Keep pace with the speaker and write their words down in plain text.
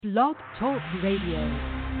Blog Talk Radio.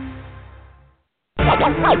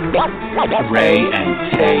 Ray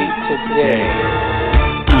and Tay today.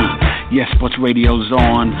 Yes, sports radio's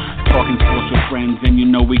on. Talking sports with friends, and you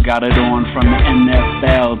know we got it on. From the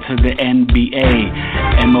NFL to the NBA,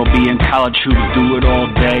 MLB and college hoops do it all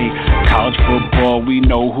day. College football, we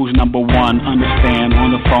know who's number one. Understand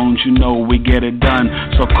on the phones, you know we get it done.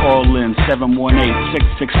 So call in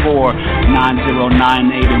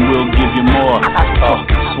 718-664-9098, and we'll give you more.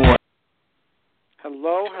 Talking sports.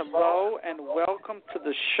 Hello, and welcome to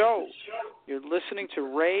the show. You're listening to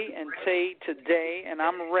Ray and Tay today, and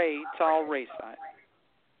I'm Ray, Tall Rayside.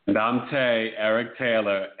 And I'm Tay, Eric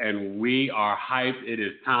Taylor, and we are hyped. It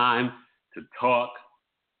is time to talk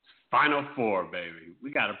Final Four, baby. We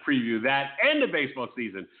got to preview that and the baseball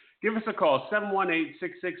season. Give us a call,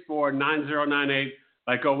 718-664-9098.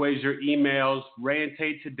 Like always, your emails,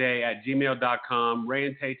 rayandtaytoday@gmail.com,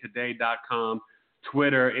 rayandtaytoday.com.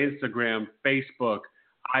 Twitter, Instagram, Facebook,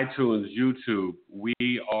 iTunes, YouTube. We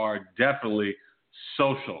are definitely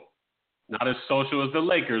social. Not as social as the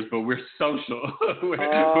Lakers, but we're social. we're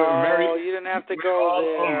very, you didn't have to go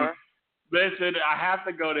there. Over. Listen, I have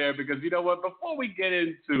to go there because you know what? Before we get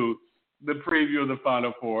into the preview of the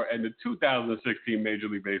Final Four and the 2016 Major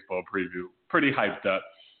League Baseball preview, pretty hyped up.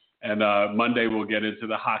 And Monday we'll get into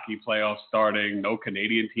the hockey playoffs starting. No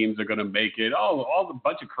Canadian teams are going to make it. All the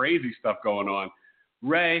bunch of crazy stuff going on.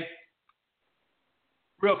 Ray,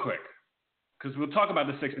 real quick, because we'll talk about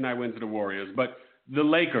the 69 wins of the Warriors, but the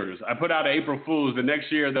Lakers, I put out April Fools. The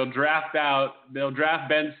next year they'll draft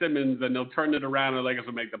Ben Simmons, and they'll turn it around, and the Lakers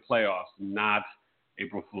will make the playoffs. Not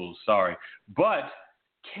April Fools, sorry. But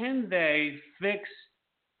can they fix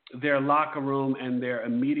their locker room and their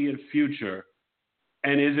immediate future?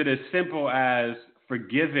 And is it as simple as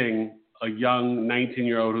forgiving a young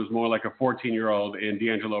 19-year-old who's more like a 14-year-old in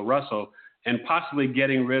D'Angelo Russell, and possibly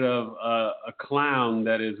getting rid of a clown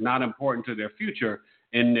that is not important to their future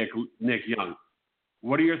in Nick Young?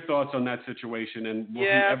 What are your thoughts on that situation? And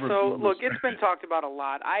look, it's been talked about a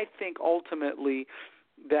lot. I think ultimately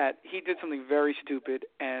that he did something very stupid,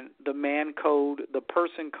 and the man code, the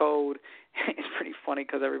person code, is pretty funny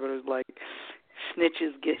because everybody was like,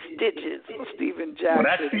 snitches get stitches. Stephen Jackson. Well,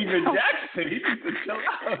 that's Stephen Jackson. He needs to chill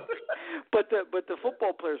out. But the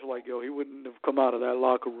football players were like, he wouldn't have come out of that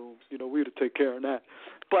locker room. We had to take care of that.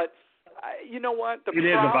 But you know what? It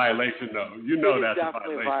is a violation, though. You know that's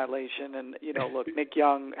definitely a violation. And look, Nick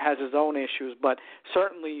Young has his own issues, but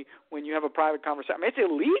certainly when you have a private conversation, it's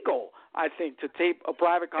illegal, I think, to tape a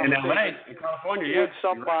private conversation in LA, in California, with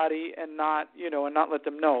somebody and not let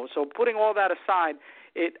them know. So putting all that aside,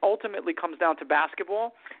 it ultimately comes down to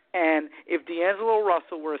basketball, and if D'Angelo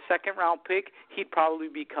Russell were a second-round pick, he'd probably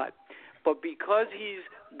be cut. But because he's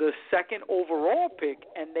the second overall pick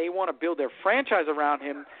and they want to build their franchise around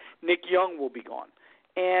him, Nick Young will be gone.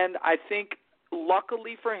 And I think,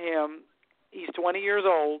 luckily for him, he's 20 years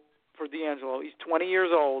old, for D'Angelo. He's 20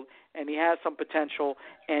 years old, and he has some potential,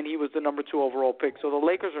 and he was the number 2 overall pick. So the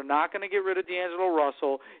Lakers are not going to get rid of D'Angelo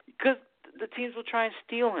Russell because the teams will try and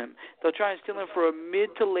steal him. They'll try and steal him for a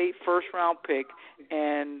mid to late first-round pick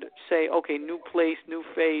and say, okay, new place, new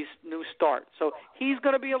face, new start. So he's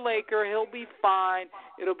going to be a Laker. He'll be fine.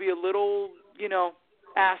 It'll be a little,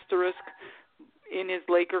 asterisk in his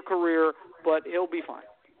Laker career, but he'll be fine.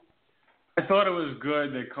 I thought it was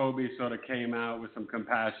good that Kobe sort of came out with some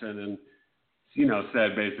compassion and,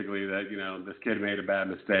 said basically that, this kid made a bad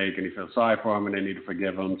mistake and he feels sorry for him and they need to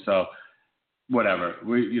forgive him. So whatever.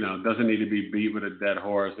 Doesn't need to be beat with a dead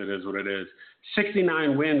horse. It is what it is.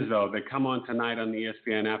 69 wins, though. They come on tonight on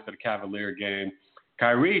ESPN after the Cavalier game.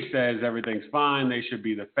 Kyrie says everything's fine. They should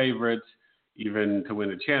be the favorites, even to win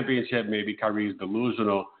the championship. Maybe Kyrie's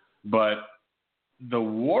delusional. But the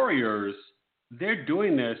Warriors, they're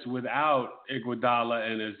doing this without Iguodala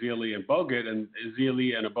and Ezeli and Bogut. And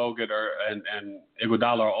Ezeli and Bogut and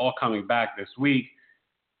Iguodala are all coming back this week.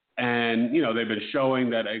 And, they've been showing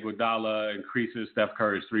that Iguodala increases Steph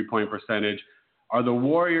Curry's three-point percentage. Are the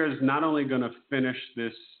Warriors not only going to finish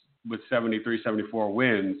this with 73, 74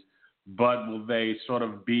 wins, but will they sort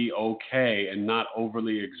of be okay and not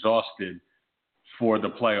overly exhausted for the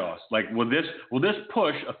playoffs? Like, will this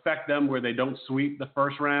push affect them where they don't sweep the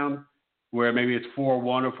first round, where maybe it's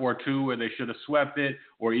 4-1 or 4-2 where they should have swept it,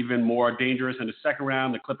 or even more dangerous in the second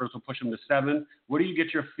round, the Clippers will push them to 7? What do you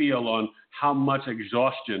get your feel on how much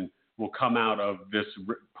exhaustion will come out of this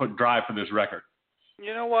drive for this record?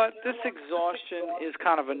 You know what? This exhaustion is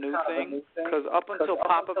kind of a new thing because up until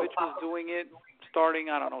Popovich was doing it, starting,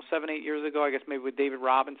 7-8 years ago, I guess maybe with David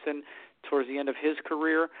Robinson towards the end of his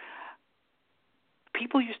career,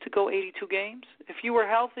 people used to go 82 games. If you were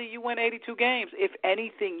healthy, you went 82 games. If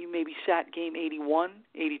anything, you maybe sat game 81,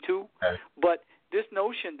 82. Okay. But this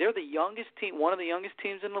notion, they're the youngest team, one of the youngest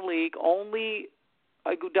teams in the league. Only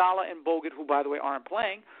Iguodala and Bogut, who, by the way, aren't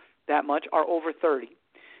playing that much, are over 30.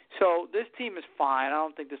 So this team is fine. I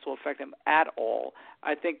don't think this will affect them at all.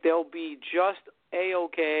 I think they'll be just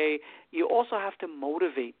A-okay. You also have to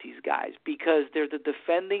motivate these guys because they're the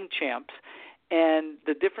defending champs. And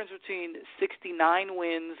the difference between 69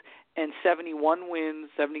 wins and 71 wins,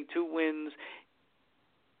 72 wins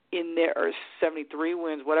in there, or 73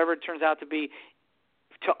 wins, whatever it turns out to be,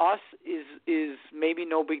 to us is maybe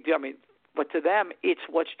no big deal. I mean, but to them, it's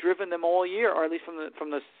what's driven them all year, or at least from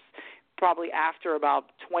the probably after about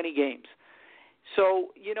 20 games. So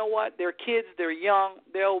you know what? They're kids. They're young.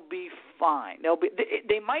 They'll be fine.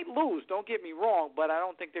 They might lose. Don't get me wrong, but I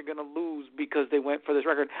don't think they're going to lose because they went for this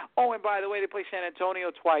record. Oh, and by the way, they play San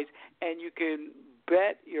Antonio twice, and you can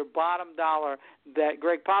bet your bottom dollar that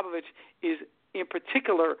Greg Popovich is, in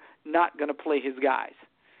particular, not going to play his guys.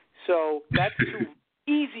 So that's two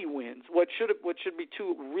easy wins. What should be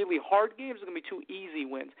two really hard games is going to be two easy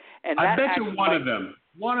wins. And I bet you one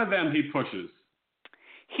of them he pushes.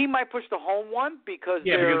 He might push the home one because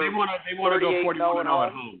because they want to go 41-0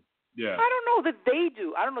 at home. Yeah. I don't know that they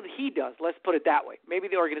do. I don't know that he does. Let's put it that way. Maybe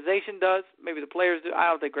the organization does. Maybe the players do. I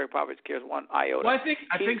don't think Greg Popovich cares one iota. Well,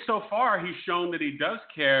 I think so far he's shown that he does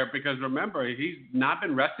care because remember he's not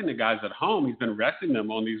been resting the guys at home. He's been resting them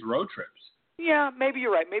on these road trips. Yeah, maybe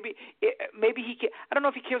you're right. Maybe he. I don't know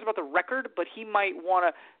if he cares about the record, but he might want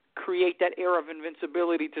to create that air of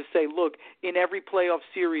invincibility to say, look, in every playoff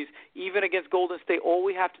series, even against Golden State, all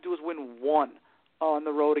we have to do is win one on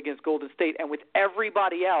the road against Golden State, and with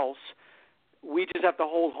everybody else, we just have to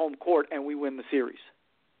hold home court and we win the series.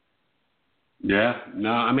 Yeah,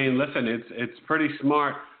 no, I mean, listen, it's pretty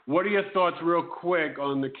smart. What are your thoughts, real quick,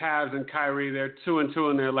 on the Cavs and Kyrie? They're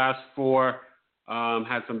 2-2 in their last four.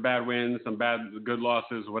 Had some bad wins, some good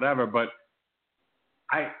losses, whatever, but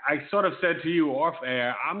I sort of said to you off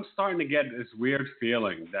air, I'm starting to get this weird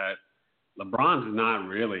feeling that LeBron's not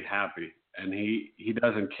really happy, and he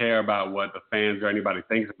doesn't care about what the fans or anybody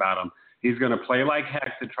thinks about him. He's going to play like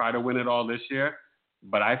heck to try to win it all this year,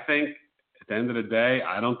 but I think at the end of the day,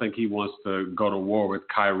 I don't think he wants to go to war with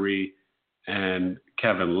Kyrie and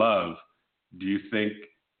Kevin Love. Do you think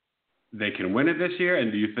they can win it this year,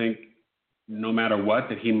 and do you think no matter what,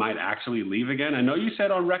 that he might actually leave again? I know you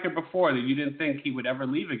said on record before that you didn't think he would ever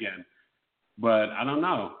leave again, but I don't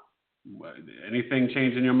know. Anything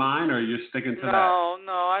change in your mind, or you're sticking to that?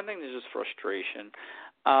 No, I think there's just frustration.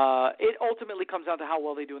 It ultimately comes down to how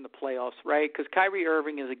well they do in the playoffs, right? Because Kyrie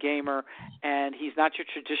Irving is a gamer, and he's not your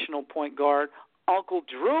traditional point guard. Uncle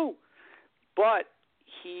Drew, but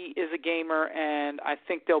he is a gamer, and I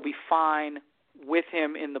think they'll be fine with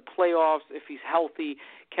him in the playoffs if he's healthy.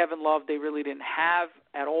 Kevin Love, they really didn't have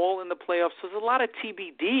at all in the playoffs. So there's a lot of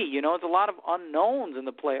TBD, there's a lot of unknowns in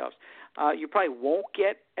the playoffs. You probably won't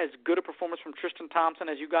get as good a performance from Tristan Thompson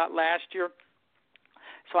as you got last year.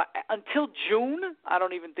 So until June, I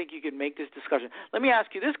don't even think you can make this discussion. Let me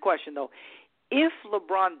ask you this question, though. If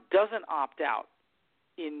LeBron doesn't opt out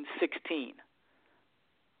in 16,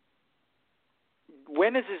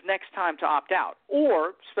 when is his next time to opt out?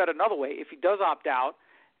 Or, said another way, if he does opt out,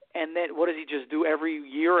 and then what does he just do every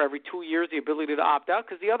year, every 2 years, the ability to opt out?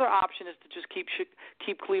 Because the other option is to just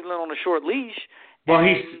keep Cleveland on a short leash. Well,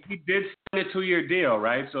 he did sign a 2-year deal,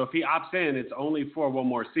 right? So if he opts in, it's only for one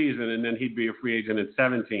more season, and then he'd be a free agent in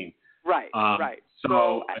 17. Right, right.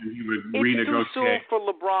 So and he would renegotiate. It's too soon for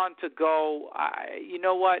LeBron to go. You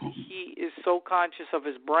know what? He is so conscious of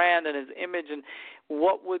his brand and his image, and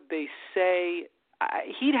what would they say?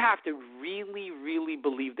 He'd have to really, really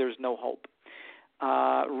believe there's no hope.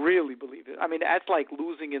 Really believe it. I mean, that's like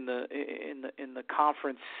losing in the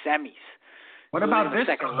conference semis. What about this?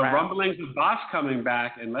 The rumblings of Bosh coming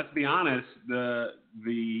back, and let's be honest, the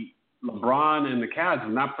LeBron and the Cavs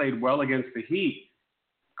have not played well against the Heat.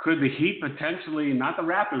 Could the Heat potentially, not the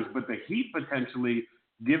Raptors, but the Heat potentially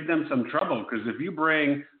give them some trouble? Because if you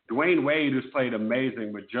bring Dwayne Wade, who's played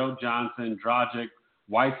amazing with Joe Johnson, Dragic,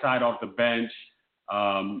 Whiteside off the bench,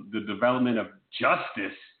 the development of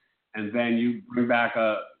Justice, and then you bring back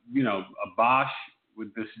a Bosh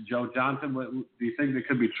with this Joe Johnson, do you think there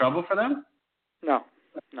could be trouble for them? No,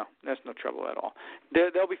 there's no trouble at all.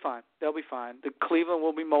 They'll be fine. They'll be fine. The Cleveland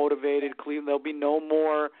will be motivated. There'll be no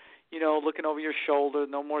more, looking over your shoulder.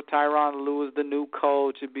 No more Tyronn Lue, the new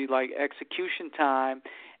coach. It'd be like execution time.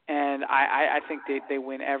 And I think they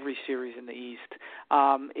win every series in the East.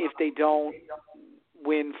 If they don't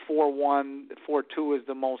win 4-1, 4-2 is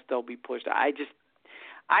the most they'll be pushed.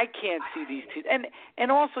 I can't see these teams.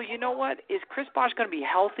 And also, you know what? Is Chris Bosh going to be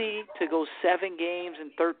healthy to go 7 games in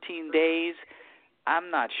 13 days? I'm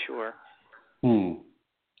not sure.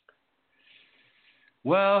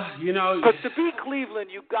 Well, Because to beat Cleveland,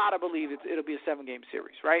 you got to believe it'll be a 7-game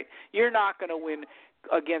series, right? You're not going to win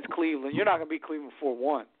against Cleveland. You're not going to beat Cleveland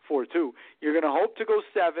 4-1, 4-2. You're going to hope to go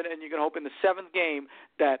 7, and you're going to hope in the 7th game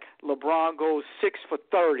that LeBron goes 6 for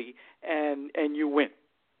 30 and you win.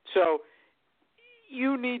 So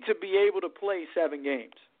you need to be able to play 7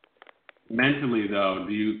 games. Mentally, though,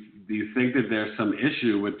 do you think that there's some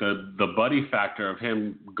issue with the buddy factor of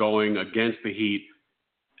him going against the Heat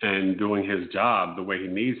and doing his job the way he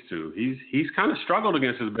needs to? He's kind of struggled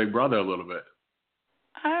against his big brother a little bit.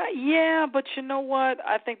 Yeah, but you know what?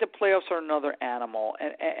 I think the playoffs are another animal,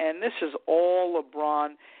 and this is all LeBron.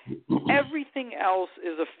 Everything else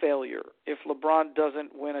is a failure if LeBron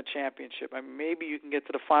doesn't win a championship. I mean, maybe you can get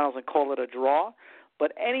to the finals and call it a draw,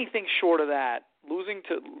 but anything short of that,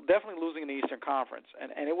 definitely losing in the Eastern Conference,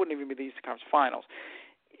 and it wouldn't even be the Eastern Conference Finals.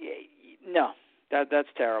 No, that's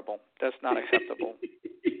terrible. That's not acceptable.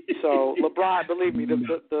 So LeBron, believe me,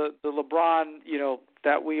 the LeBron,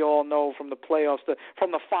 that we all know from the playoffs,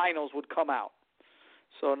 from the finals would come out.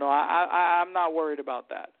 So no, I'm not worried about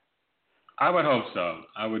that. I would hope so.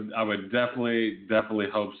 I would definitely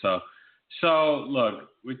hope so. So look,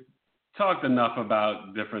 we talked enough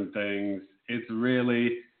about different things. It's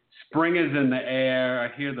really spring is in the air.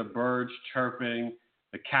 I hear the birds chirping.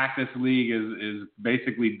 The Cactus League is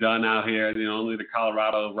basically done out here. Only the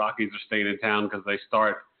Colorado Rockies are staying in town because they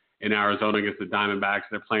start in Arizona against the Diamondbacks.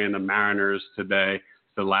 They're playing the Mariners today.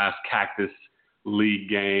 It's the last Cactus League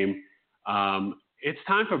game. It's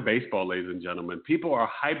time for baseball, ladies and gentlemen. People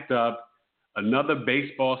are hyped up. Another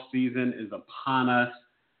baseball season is upon us.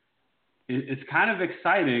 It's kind of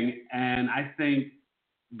exciting, and I think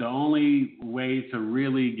the only way to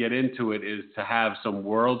really get into it is to have some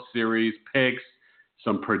World Series picks,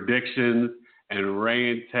 some predictions, and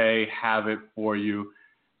Ray and Tay have it for you.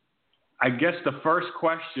 I guess the first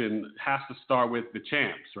question has to start with the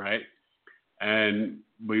champs, right? And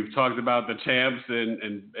we've talked about the champs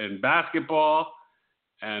in basketball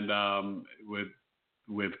and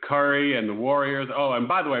with Curry and the Warriors. Oh, and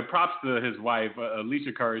by the way, props to his wife,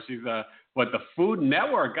 Alicia Curry. She's the Food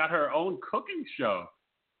Network got her own cooking show.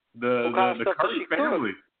 The Curry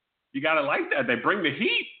family. You gotta like that. They bring the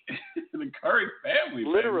heat. The Curry family.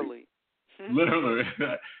 Literally. Literally.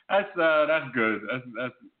 That's good.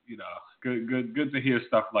 That's good to hear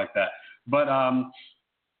stuff like that. But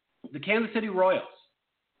the Kansas City Royals.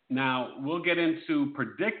 Now we'll get into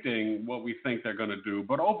predicting what we think they're going to do.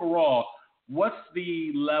 But overall, what's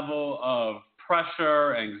the level of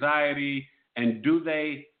pressure, anxiety, and do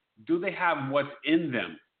they have what's in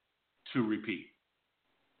them to repeat?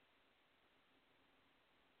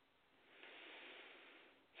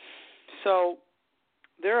 So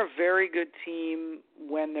they're a very good team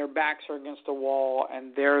when their backs are against the wall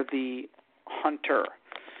and they're the hunter.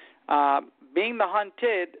 Being the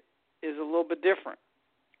hunted is a little bit different.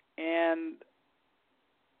 And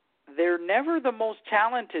they're never the most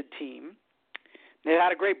talented team. They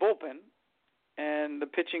had a great bullpen, and the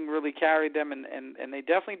pitching really carried them, and they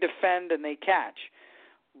definitely defend and they catch.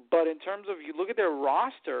 But in terms of, you look at their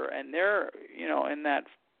roster, and they're, in that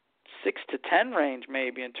 6 to 10 range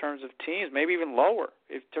maybe in terms of teams, maybe even lower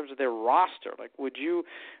in terms of their roster. Like, would you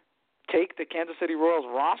take the Kansas City Royals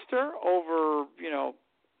roster over,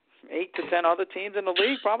 8 to 10 other teams in the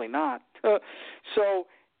league? Probably not. So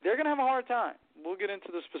they're going to have a hard time. We'll get into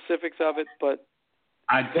the specifics of it, but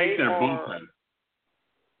I'd take their bullpen.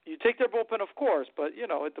 You take their bullpen, of course, but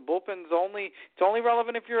the bullpen's it's only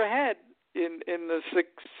relevant if you're ahead in the 6th,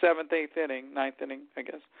 7th, 8th inning, 9th inning, I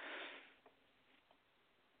guess.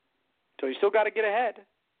 So you still got to get ahead.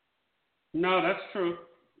 No, that's true.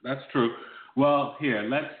 That's true. Well, here,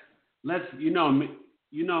 let's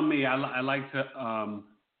me. I like to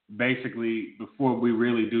basically, before we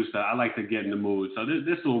really do stuff, I like to get in the mood. So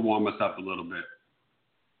this will warm us up a little bit.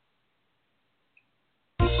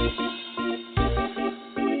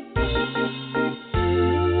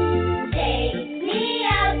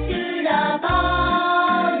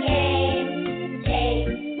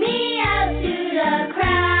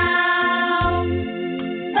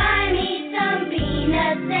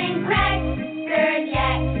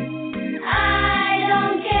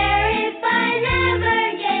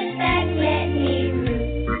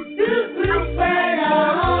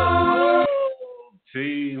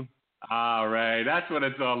 All right, that's what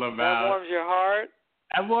it's all about. That warms your heart.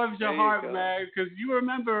 That warms your heart, man, because you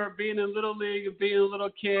remember being in Little League and being a little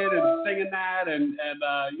kid and singing that, and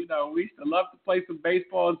we used to love to play some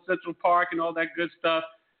baseball in Central Park and all that good stuff.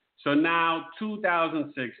 So now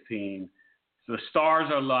 2016, the stars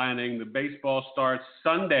are lining. The baseball starts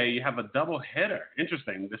Sunday. You have a double hitter.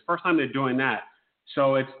 Interesting. This first time they're doing that.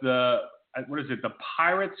 So it's the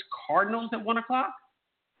Pirates Cardinals at 1 o'clock?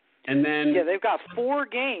 And then they've got 4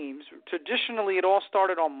 games. Traditionally, it all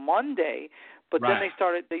started on Monday, but then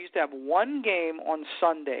they used to have 1 game on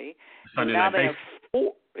Sunday. Sunday and now night they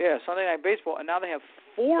baseball. have 4. Sunday night baseball, and now they have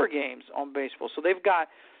 4 games on baseball. So they've got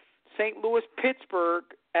St. Louis, Pittsburgh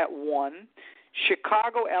at 1,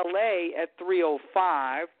 Chicago, LA at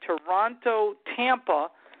 3:05, Toronto, Tampa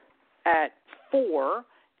at 4,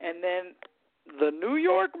 and then the New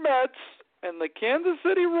York Mets and the Kansas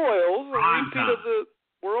City Royals, a repeat of the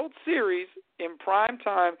World Series in prime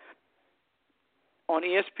time on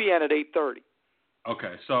ESPN at 8:30.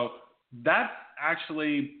 Okay, so that's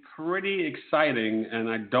actually pretty exciting, and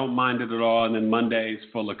I don't mind it at all. And then Monday is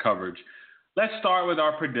full of coverage. Let's start with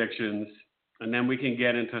our predictions, and then we can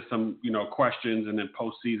get into some, questions and then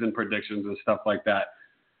postseason predictions and stuff like that.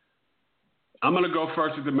 I'm going to go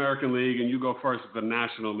first with the American League, and you go first with the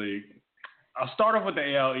National League. I'll start off with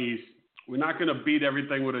the AL East. We're not going to beat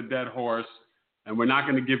everything with a dead horse, and we're not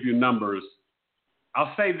going to give you numbers.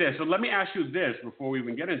 I'll say this. So let me ask you this before we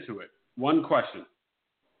even get into it. One question.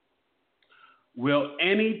 Will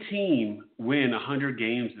any team win 100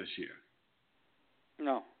 games this year?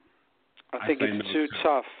 No. I think it's too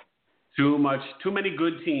tough. Too many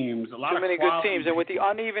good teams. Too many good teams. And with the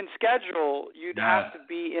uneven schedule, you'd have to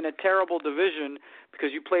be in a terrible division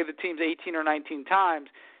because you play the teams 18 or 19 times.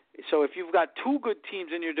 So if you've got 2 good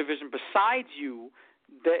teams in your division besides you,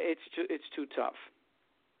 it's too tough.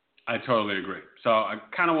 I totally agree. So I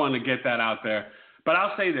kind of want to get that out there. But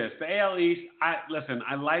I'll say this. The AL East,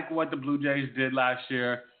 I like what the Blue Jays did last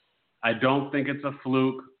year. I don't think it's a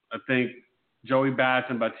fluke. I think Joey Bats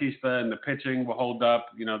and Bautista and the pitching will hold up.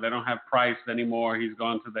 They don't have Price anymore. He's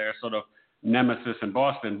gone to their sort of nemesis in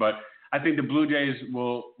Boston. But I think the Blue Jays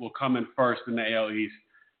will come in first in the AL East.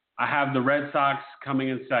 I have the Red Sox coming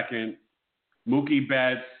in second. Mookie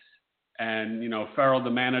Betts and, Farrell,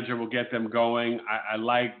 the manager, will get them going. I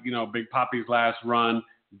like, Big Papi's last run.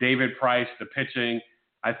 David Price, the pitching.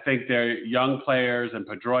 I think they're young players and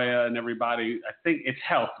Pedroia and everybody. I think it's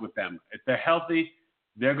health with them. If they're healthy,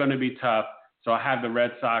 they're going to be tough. So I have the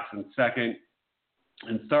Red Sox in second.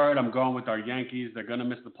 And third, I'm going with our Yankees. They're going to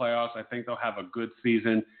miss the playoffs. I think they'll have a good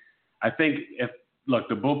season. I think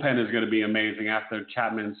the bullpen is going to be amazing after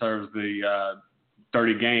Chapman serves the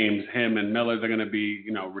 30 games. Him and Miller, they're going to be,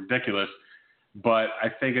 ridiculous. But I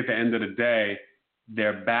think at the end of the day,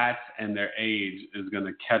 their bats and their age is going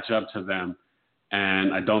to catch up to them.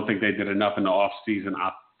 And I don't think they did enough in the offseason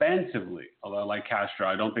offensively. Although I like Castro,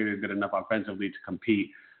 I don't think they did enough offensively to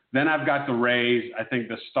compete. Then I've got the Rays. I think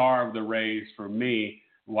the star of the Rays for me,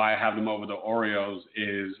 why I have them over the Orioles,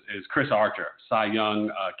 is Chris Archer, Cy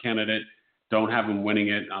Young candidate. Don't have him winning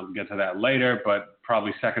it. I'll get to that later, but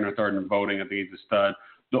probably second or third in voting. I think he's a stud.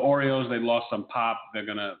 The Orioles, they lost some pop. They're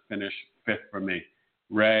going to finish 5th for me.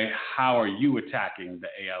 Ray, how are you attacking the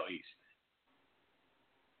AL East?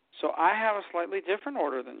 So I have a slightly different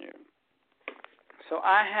order than you. So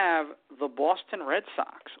I have the Boston Red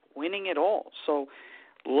Sox winning it all. So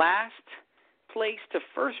last place to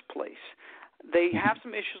first place. They have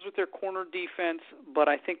some issues with their corner defense, but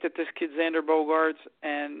I think that this kid Xander Bogaerts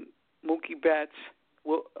and Mookie Betts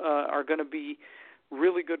are going to be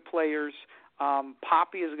really good players.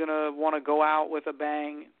 Papi is going to want to go out with a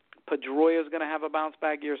bang. Pedroia is going to have a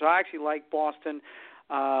bounce-back year. So I actually like Boston.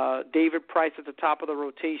 David Price at the top of the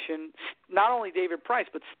rotation. Not only David Price,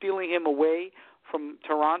 but stealing him away from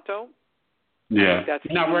Toronto. Yeah.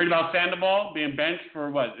 You're not worried about Sandoval being benched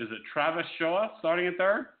for, Travis Shaw starting at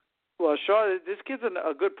third? Well, Shaw, this kid's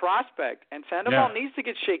a good prospect, and Sandoval needs to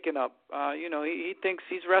get shaken up. He thinks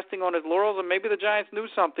he's resting on his laurels, and maybe the Giants knew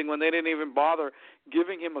something when they didn't even bother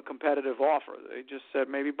giving him a competitive offer. They just said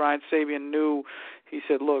maybe Brian Sabian knew. He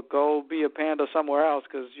said, look, go be a panda somewhere else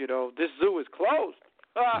because, this zoo is closed.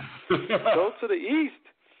 Go to the East.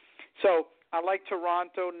 So I like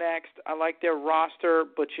Toronto next. I like their roster,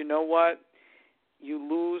 but you know what? You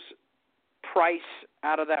lose Price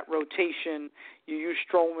out of that rotation. You use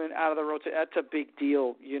Stroman out of the rotation. That's a big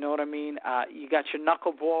deal. You know what I mean? You got your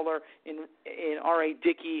knuckleballer in R.A.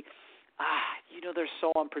 Dickey. They're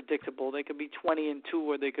so unpredictable. They could be 20-2,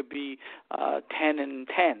 or they could be 10-10,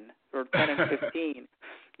 or 10-15.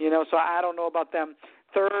 So I don't know about them.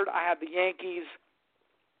 Third, I have the Yankees.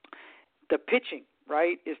 The pitching,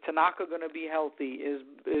 right? Is Tanaka going to be healthy? Is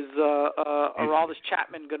Aroldis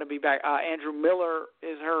Chapman going to be back? Andrew Miller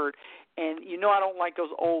is hurt. And I don't like those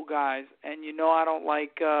old guys. And I don't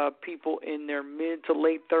like people in their mid to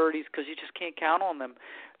late 30s because you just can't count on them.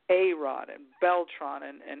 A-Rod and Beltran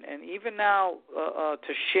and even now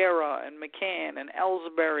Teixeira and McCann and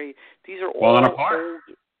Ellsbury. These are all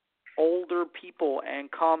older people, and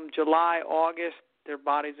come July, August, their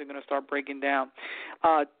bodies are going to start breaking down.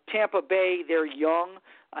 Tampa Bay, they're young.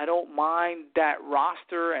 I don't mind that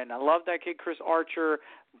roster, and I love that kid Chris Archer,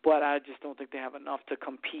 but I just don't think they have enough to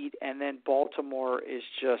compete. And then Baltimore is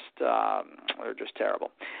just they're just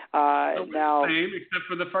terrible. So now, same except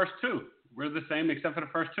for the first two. We're the same except for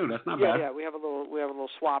the first two. That's not bad. Yeah, we have a little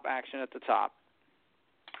swap action at the top.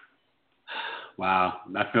 Wow,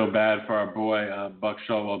 I feel bad for our boy Buck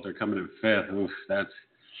Showalter coming in fifth. Oof, that's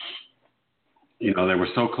they were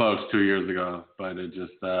so close 2 years ago, but it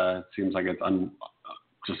just seems like it's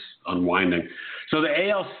just unwinding. So the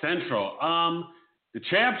AL Central, the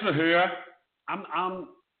champs are here. I'm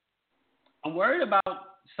worried about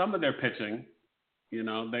some of their pitching.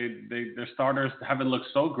 Their starters haven't looked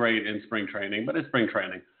so great in spring training, but it's spring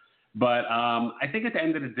training. But I think at the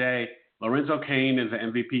end of the day, Lorenzo Cain is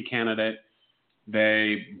an MVP candidate.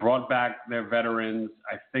 They brought back their veterans.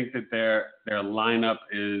 I think that their lineup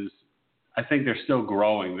is. I think they're still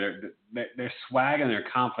growing. Their swag and their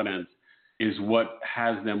confidence is what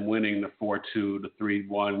has them winning the 4-2, the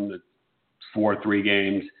 3-1, the 4-3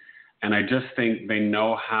 games. And I just think they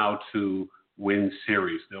know how to win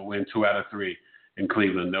series. They'll win 2 out of 3 in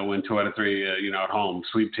Cleveland. They'll win 2 out of 3, at home,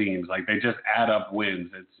 sweep teams. Like, they just add up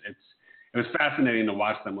wins. It was fascinating to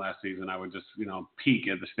watch them last season. I would just, peek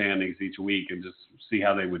at the standings each week and just see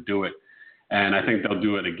how they would do it. And I think they'll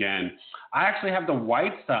do it again. I actually have the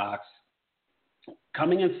White Sox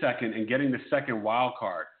coming in second and getting the second wild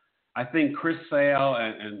card. I think Chris Sale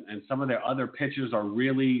and some of their other pitchers are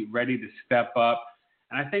really ready to step up.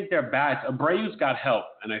 And I think their bats, Abreu's got help,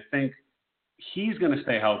 and I think he's going to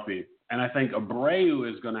stay healthy. And I think Abreu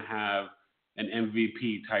is going to have an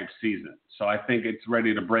MVP-type season. So I think it's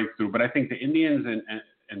ready to break through. But I think the Indians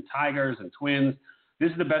and Tigers and Twins,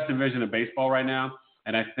 this is the best division of baseball right now.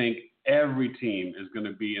 And I think every team is going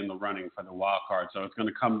to be in the running for the wild card. So it's going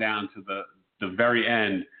to come down to the very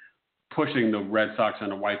end. Pushing the Red Sox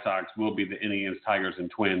and the White Sox will be the Indians, Tigers,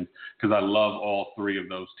 and Twins, because I love all three of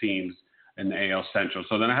those teams in the AL Central.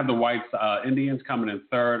 So then I have the Indians coming in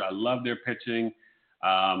third. I love their pitching.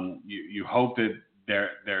 You hope that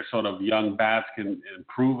their sort of young bats can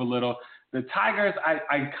improve a little. The Tigers,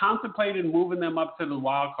 I contemplated moving them up to the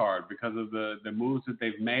wild card because of the moves that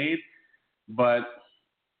they've made, but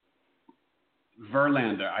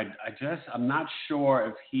Verlander, I'm not sure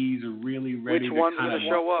if he's really ready. Which one's going to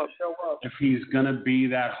show up? If he's going to be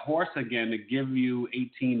that horse again to give you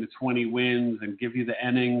 18 to 20 wins and give you the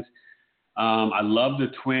innings. I love the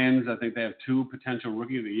Twins. I think they have 2 potential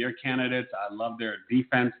Rookie of the Year candidates. I love their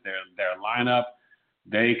defense, their lineup.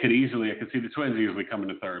 I could see the Twins easily coming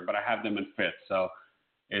to third, but I have them in fifth. So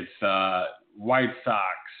it's White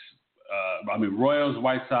Sox, Royals,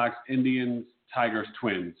 White Sox, Indians, Tigers,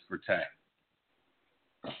 Twins for Tay.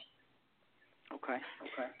 Okay.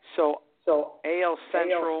 So AL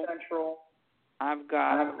Central, I've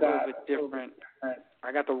got a little bit different.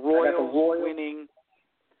 I got the Royals winning,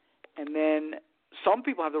 and then some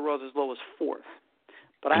people have the Royals as low as 4th,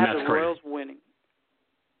 but I have the Royals winning.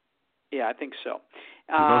 Yeah, I think so.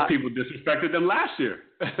 Those people disrespected them last year.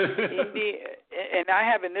 And I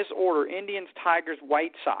have in this order: Indians, Tigers,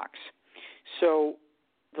 White Sox. So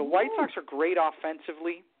the White Sox are great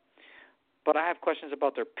offensively, but I have questions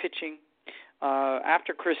about their pitching.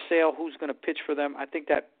 After Chris Sale, who's going to pitch for them? I think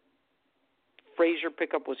that Frazier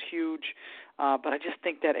pickup was huge, but I just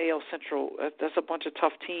think that AL Central, that's a bunch of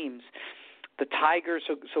tough teams. The Tigers,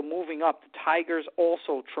 so moving up, the Tigers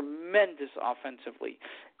also tremendous offensively.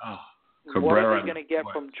 What are they going to get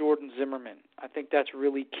from Jordan Zimmerman? I think that's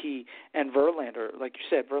really key. And Verlander, like you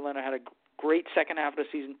said, Verlander had a great second half of the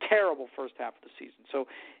season, terrible first half of the season. So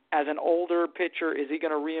as an older pitcher, is he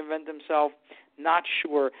going to reinvent himself? Not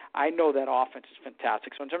sure. I know that offense is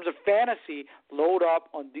fantastic. So in terms of fantasy, load up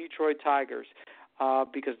on Detroit Tigers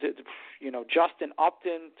because, Justin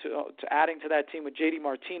Upton to adding to that team with J.D.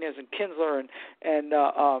 Martinez and Kinsler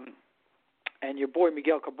and your boy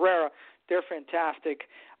Miguel Cabrera, they're fantastic.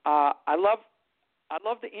 I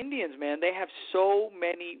love the Indians, man. They have so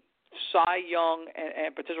many Cy Young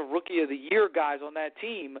and potential Rookie of the Year guys on that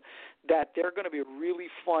team that they're going to be a really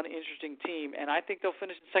fun, interesting team. And I think they'll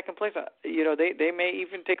finish in second place. They may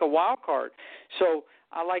even take a wild card. So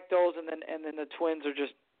I like those. And then the Twins are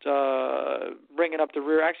just bringing up the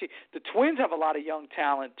rear. Actually, the Twins have a lot of young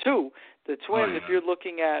talent too. The Twins, if you're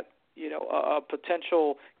looking at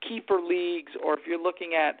potential keeper leagues, or if you're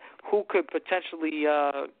looking at who could potentially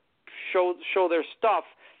show their stuff,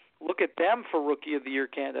 look at them for Rookie of the Year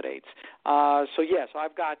candidates. So I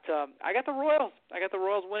got the Royals. I got the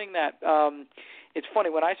Royals winning that. It's funny,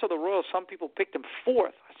 when I saw the Royals, some people picked them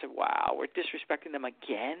fourth. I said, wow, we're disrespecting them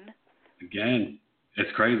again? Again. It's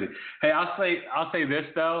crazy. Hey, I'll say this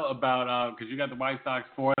though about because you got the White Sox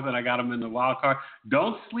fourth and I got them in the wild card.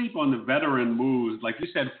 Don't sleep on the veteran moves, like you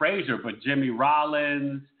said, Frazier, but Jimmy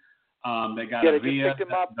Rollins. They got they Avila, just picked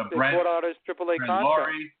him up. They Brett, bought out his AAA contract.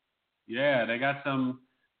 Laurie. Yeah, they got some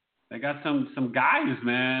guys,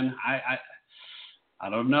 man. I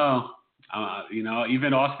don't know.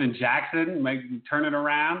 Even Austin Jackson might turn it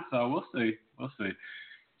around. So we'll see.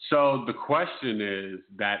 So the question is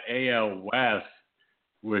that AL West,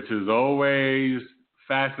 which is always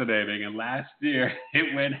fascinating. And last year,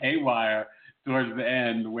 it went haywire towards the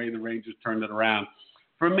end, the way the Rangers turned it around.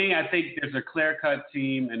 For me, I think there's a clear-cut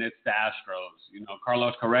team, and it's the Astros.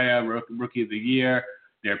 Carlos Correa, Rookie of the Year.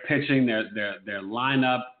 Their pitching, their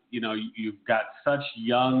lineup. You've got such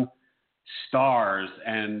young stars,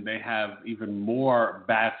 and they have even more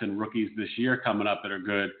bats and rookies this year coming up that are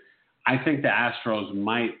good. I think the Astros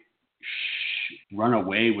might run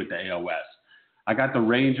away with the AL West. I got the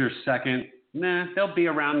Rangers second. They'll be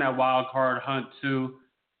around that wild card hunt too.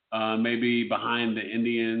 Maybe behind the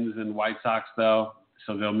Indians and White Sox though,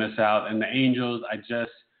 so they'll miss out. And the Angels,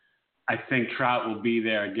 I think Trout will be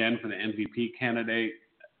there again for the MVP candidate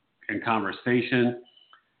in conversation.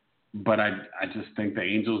 But I just think the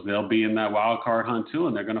Angels, they'll be in that wild card hunt too,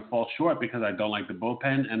 and they're going to fall short because I don't like the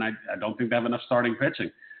bullpen, and I don't think they have enough starting pitching.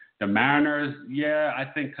 The Mariners, I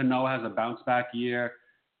think Cano has a bounce-back year.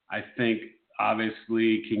 I think,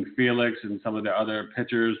 obviously, King Felix and some of the other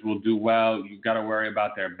pitchers will do well. You've got to worry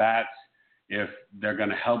about their bats if they're going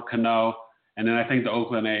to help Cano. And then I think the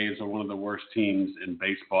Oakland A's are one of the worst teams in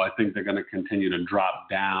baseball. I think they're going to continue to drop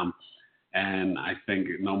down. And I think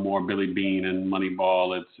no more Billy Bean and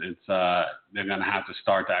Moneyball. They're going to have to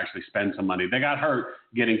start to actually spend some money. They got hurt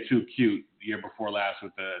getting too cute the year before last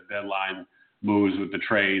with the deadline moves with the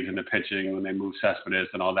trades and the pitching when they moved Cespedes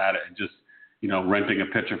and all that. It just, renting a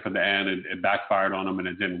pitcher for the end, it backfired on them and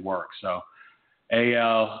it didn't work. So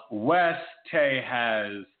AL West, Tay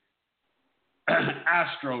has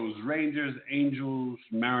Astros, Rangers, Angels,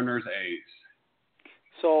 Mariners, A's.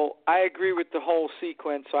 So I agree with the whole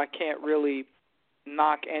sequence, so I can't really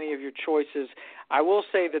knock any of your choices. I will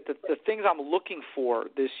say that the things I'm looking for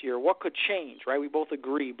this year, what could change, right? We both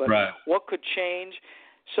agree, but right. What could change?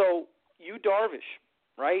 So Yu Darvish,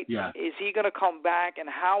 right? Yeah. Is he going to come back, and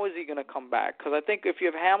how is he going to come back? Because I think if you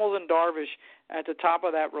have Hamilton, Darvish at the top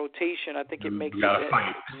of that rotation, I think it makes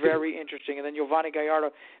it very interesting. And then Giovanni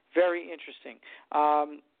Gallardo, very interesting.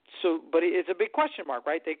 But it's a big question mark,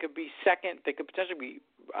 right? They could be second. They could potentially be.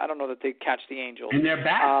 I don't know that they catch the Angels. And they're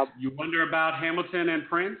back. You wonder about Hamilton and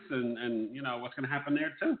Prince, and what's going to happen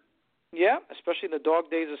there too. Yeah, especially in the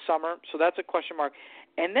dog days of summer. So that's a question mark.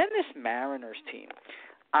 And then this Mariners team.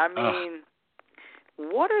 I mean,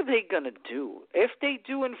 what are they going to do? If they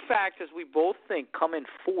do, in fact, as we both think, come in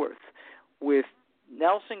fourth with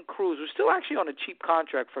Nelson Cruz, who's still actually on a cheap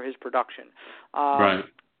contract for his production. Right.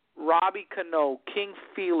 Robbie Cano, King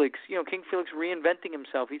Felix. King Felix reinventing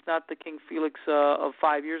himself. He's not the King Felix of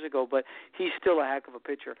 5 years ago, but he's still a heck of a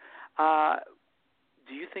pitcher.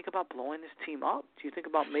 Do you think about blowing this team up? Do you think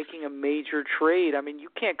about making a major trade? I mean, you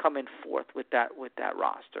can't come in fourth with that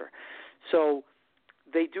roster. So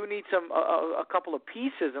they do need a couple of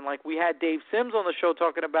pieces, and like we had Dave Sims on the show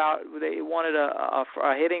talking about, they wanted a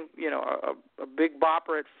hitting, a big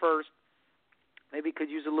bopper at first. Maybe could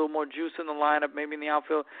use a little more juice in the lineup, maybe in the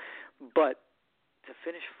outfield. But to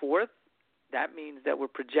finish fourth, that means that we're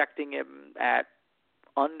projecting him at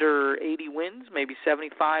under 80 wins, maybe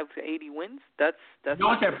 75 to 80 wins. That's you know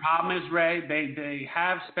what their problem is, Ray? They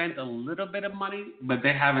have spent a little bit of money, but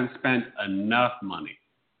they haven't spent enough money.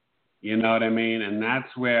 You know what I mean? And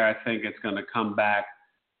that's where I think it's going to come back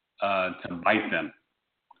to bite them.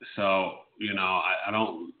 So, I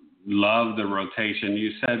don't love the rotation.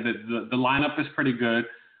 You said that the lineup is pretty good,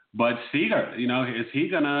 but Seager, is he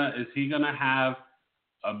gonna have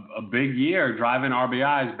a big year driving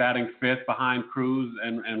RBIs, batting fifth behind Cruz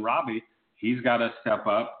and Robbie? He's got to step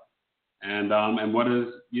up. And what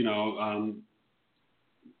does Lino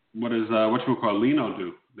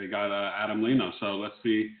do? They got Adam Lino. So let's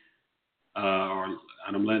see, or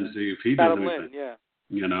Adam Lynn, see if he does Adam anything.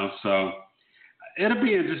 Lynn, yeah. So. It'll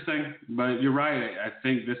be interesting, but you're right. I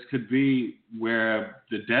think this could be where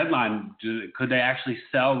the deadline. Could they actually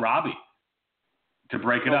sell Robbie to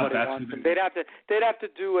break it up? They'd have to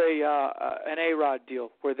do an A-Rod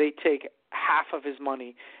deal where they take half of his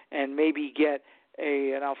money and maybe get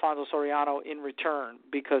an Alfonso Soriano in return,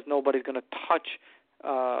 because nobody's going to touch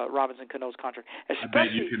Robinson Cano's contract. I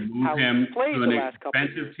bet you can move him to an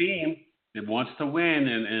expensive team that wants to win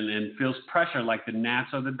and feels pressure like the Nats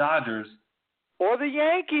or the Dodgers. Or the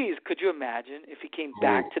Yankees. Could you imagine if he came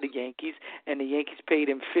back to the Yankees and the Yankees paid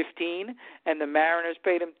him $15 and the Mariners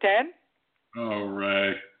paid him $10? Oh,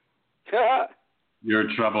 Ray. You're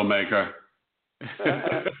a troublemaker.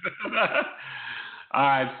 All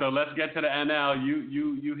right, so let's get to the NL.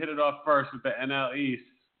 You hit it off first with the NL East.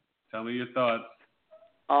 Tell me your thoughts.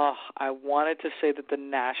 I wanted to say that the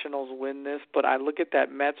Nationals win this, but I look at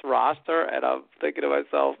that Mets roster and I'm thinking to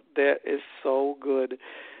myself, that is so good.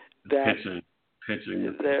 That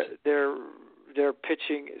Pitching. Their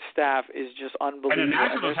pitching staff is just unbelievable. And the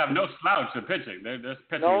Nationals have no slouch in pitching. They're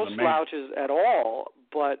pitching no slouches at all.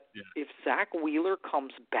 But if Zach Wheeler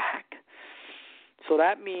comes back, so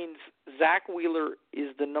that means Zach Wheeler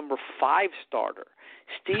is the number 5 starter.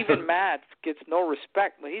 Steven Matz gets no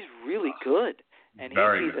respect, but he's really good. And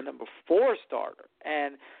he'd be the number 4 starter.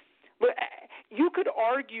 And but you could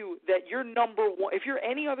argue that your number 1, if you're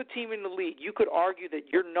any other team in the league, you could argue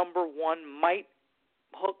that your number 1 might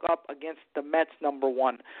hook up against the Mets number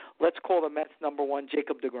 1. Let's call the Mets number 1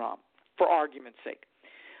 Jacob deGrom, for argument's sake.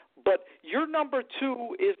 But your number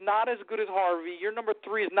 2 is not as good as Harvey. Your number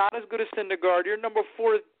 3 is not as good as Syndergaard. Your number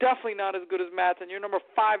 4 is definitely not as good as Matz. And your number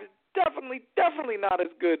 5 is definitely not as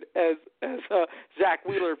good as Zach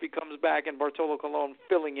Wheeler if he comes back and Bartolo Colon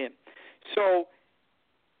filling in. So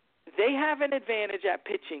they have an advantage at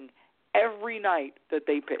pitching every night that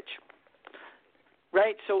they pitch.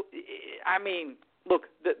 Right? So, I mean, look,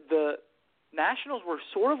 the Nationals were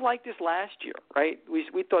sort of like this last year, right?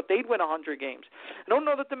 We thought they'd win 100 games. I don't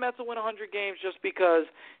know that the Mets will win 100 games just because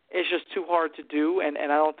it's just too hard to do, and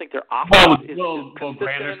I don't think their offense is consistent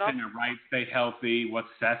Granderson enough. and Wright stay healthy. What's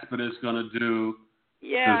Cespedes going to do?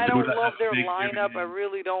 Yeah, I don't love their lineup. I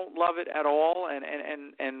really don't love it at all. And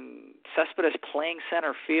Cespedes playing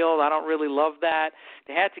center field, I don't really love that.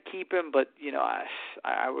 They had to keep him, but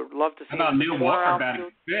I would love to see. How about Neil Walker batting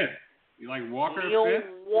 5th? You like Walker? Neil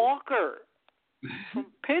Walker from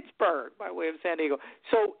Pittsburgh by way of San Diego.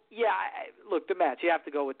 So look, the Mets. You have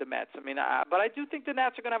to go with the Mets. I mean, but I do think the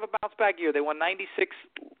Nats are going to have a bounce back year. They won 96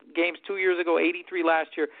 games 2 years ago, 83 last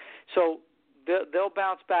year. So they'll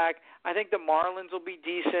bounce back. I think the Marlins will be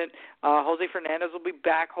decent. Jose Fernandez will be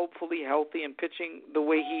back, hopefully healthy and pitching the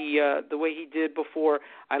way he did before.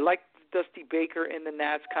 I like Dusty Baker in the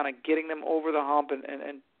Nats, kind of getting them over the hump and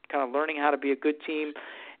kind of learning how to be a good team.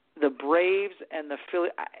 The Braves and the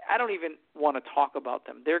Phillies, I don't even want to talk about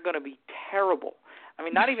them. They're going to be terrible. I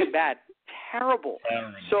mean, not even bad, terrible.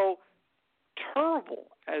 So terrible,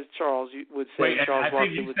 as Charles would say. Wait, Charles I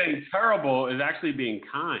think you saying terrible is actually being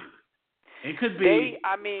kind. It could be.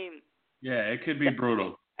 It could be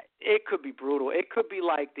brutal. It could be brutal. It could be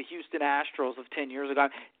like the Houston Astros of 10 years ago.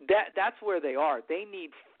 That's where they are. They need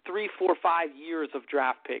 3, 4, 5 years of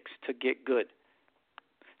draft picks to get good.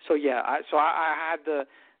 So I had the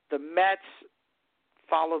Mets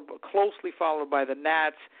closely followed by the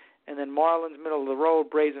Nats, and then Marlins middle of the road,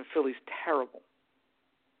 Braves and Phillies terrible.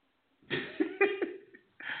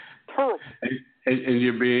 Terrible. And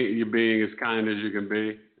you're being as kind as you can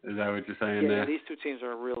be. Is that what you're saying there? Yeah, these two teams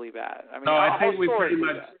are really bad. I mean, I think we pretty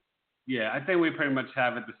much. Yeah, I think we pretty much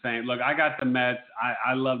have it the same. Look, I got the Mets.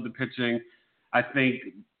 I love the pitching. I think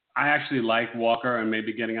I actually like Walker and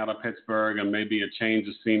maybe getting out of Pittsburgh and maybe a change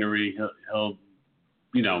of scenery. He'll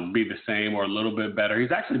be the same or a little bit better.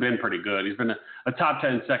 He's actually been pretty good. He's been a top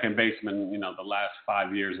 10 second baseman, the last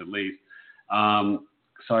 5 years at least.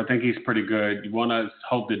 So I think he's pretty good. You want to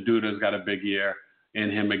hope that Duda's got a big year in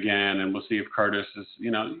him again, and we'll see if Curtis is,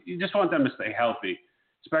 you just want them to stay healthy,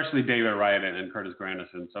 especially David Wright and Curtis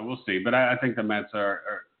Granderson. So we'll see. But I think the Mets are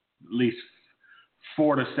at least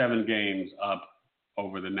 4 to 7 games up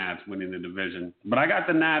over the Nats winning the division. But I got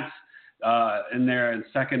the Nats in there, and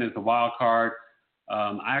second is the wild card.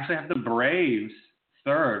 I actually have the Braves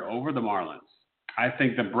third over the Marlins. I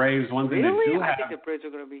think the Braves, one thing they do have. I think the Braves are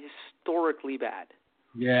going to be historically bad.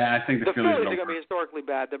 Yeah, I think the Phillies are going to be historically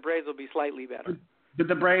bad. The Braves will be slightly better. But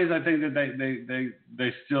the Braves, I think that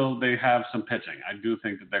they have some pitching. I do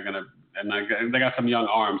think that they're going to, and they got some young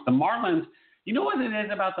arms. The Marlins, you know what it is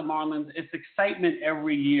about the Marlins? It's excitement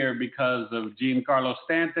every year because of Giancarlo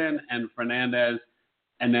Stanton and Fernandez,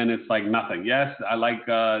 and then it's like nothing. Yes, I like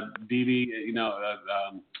Didi,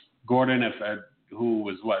 Gordon, who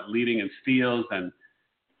was leading in steals and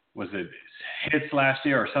was it hits last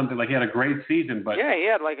year or something? Like he had a great season, but yeah, he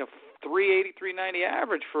had like a 380, 390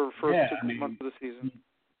 average for 6 months of the season.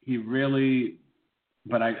 He really,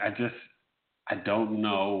 but I don't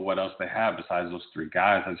know what else they have besides those 3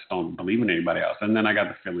 guys. I just don't believe in anybody else. And then I got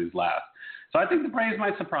the Phillies last. So I think the Braves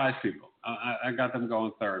might surprise people. I got them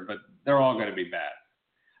going third, but they're all going to be bad.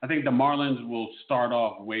 I think the Marlins will start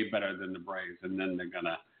off way better than the Braves, and then they're going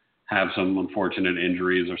to have some unfortunate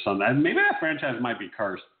injuries or something. And maybe that franchise might be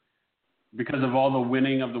cursed because of all the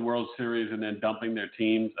winning of the World Series and then dumping their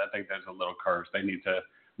teams. I think there's a little curse. They need to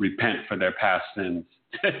repent for their past sins.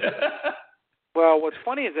 Well, what's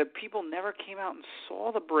funny is that people never came out and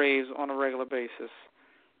saw the Braves on a regular basis.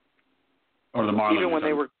 Or the Marlins. Even when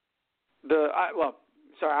they were I was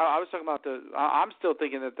talking about I'm still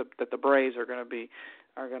thinking that the Braves are going to be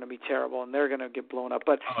terrible and they're going to get blown up.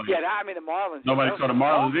 But the Marlins. Nobody saw the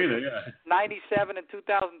Marlins either. Yeah. 97 and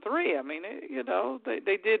 2003. I mean,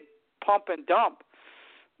 they did pump and dump,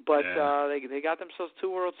 but they got themselves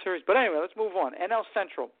 2 World Series. But anyway, let's move on. NL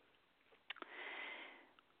Central.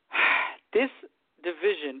 This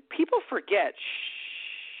division, people forget.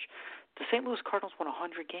 The St. Louis Cardinals won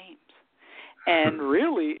 100 games. And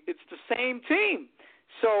really, it's the same team.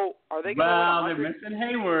 So are they going to win 100? Well, they're missing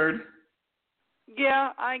Hayward.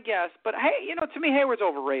 Yeah, I guess. But, hey, to me, Hayward's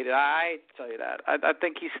overrated. I tell you that. I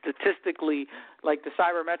think he's statistically, like the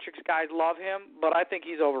sabermetrics guys love him, but I think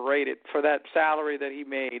he's overrated for that salary that he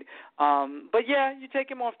made. But, yeah, you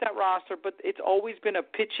take him off that roster, but it's always been a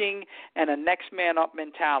pitching and a next-man-up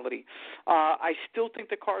mentality. I still think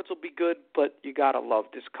the Cards will be good, but you got to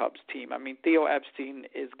love this Cubs team. I mean, Theo Epstein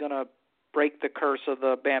is going to break the curse of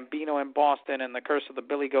the Bambino in Boston and the curse of the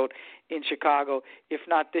Billy Goat in Chicago. If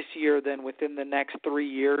not this year, then within the next 3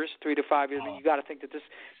 years, 3 to 5 years. You got to think that this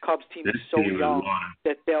Cubs team is so young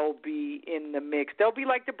that they'll be in the mix. They'll be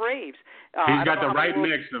like the Braves. He's got the right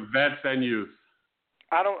mix of vets and youth.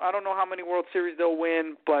 I don't know how many World Series they'll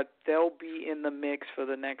win, but they'll be in the mix for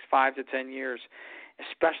the next 5 to 10 years,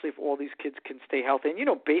 especially if all these kids can stay healthy. And,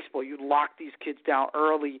 baseball, you lock these kids down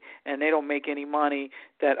early and they don't make any money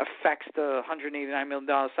that affects the $189 million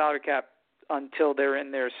salary cap until they're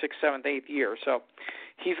in their 6th, 7th, 8th year. So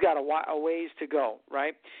he's got a ways to go,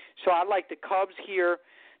 right? So I like the Cubs here.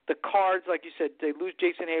 The Cards, like you said, they lose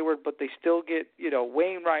Jason Hayward, but they still get,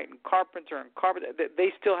 Wainwright and Carpenter.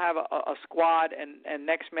 They still have a squad, and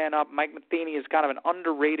next man up, Mike Matheny is kind of an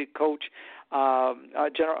underrated coach,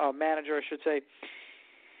 general manager, I should say.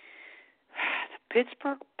 The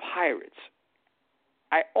Pittsburgh Pirates,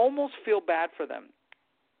 I almost feel bad for them.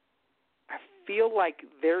 I feel like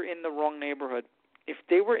they're in the wrong neighborhood. If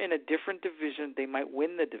they were in a different division, they might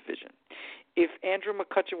win the division. If Andrew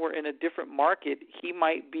McCutchen were in a different market, he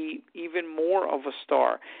might be even more of a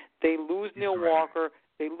star. They lose Neil Walker.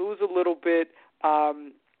 They lose a little bit. I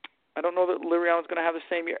don't know that Liriano's going to have the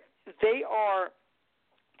same year. They are,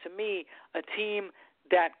 to me, a team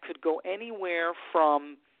that could go anywhere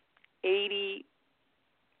from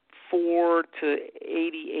 84 to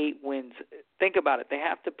 88 wins. Think about it. They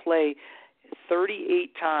have to play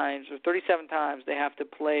 38 times or 37 times. They have to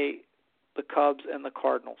play the Cubs and the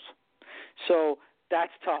Cardinals. So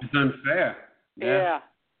that's tough. It's unfair. Yeah.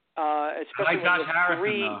 Especially like when there's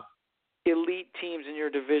 3 elite teams in your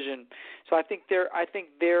division. So I think they're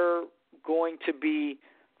going to be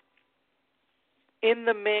in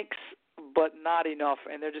the mix, but not enough,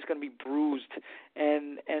 and they're just going to be bruised.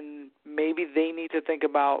 And maybe they need to think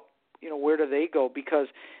about, where do they go? Because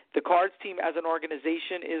the Cards team as an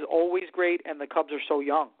organization is always great, and the Cubs are so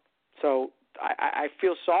young. So I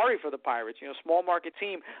feel sorry for the Pirates. Small market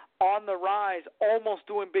team on the rise, almost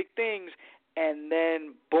doing big things, and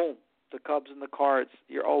then boom, the Cubs and the Cards.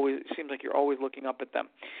 It seems like you're always looking up at them.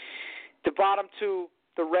 The bottom 2.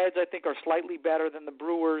 The Reds, I think, are slightly better than the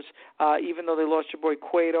Brewers, even though they lost your boy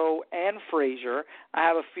Cueto and Frazier. I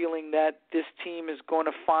have a feeling that this team is going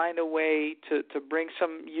to find a way to bring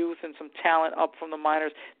some youth and some talent up from the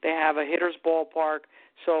minors. They have a hitter's ballpark,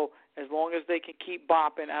 so as long as they can keep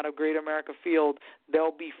bopping out of Great America Field,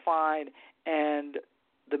 they'll be fine. And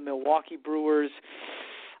the Milwaukee Brewers,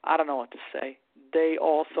 I don't know what to say. They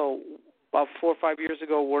also, about 4 or 5 years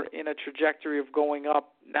ago, were in a trajectory of going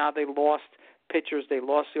up. Now they lost pitchers. They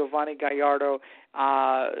lost Giovanni Gallardo,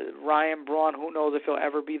 Ryan Braun. Who knows if he'll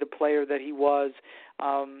ever be the player that he was.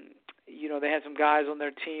 They had some guys on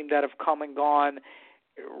their team that have come and gone.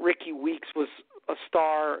 Ricky Weeks was a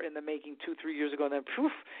star in the making 2-3 years ago, and then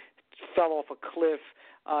fell off a cliff.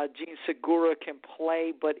 Gene Segura can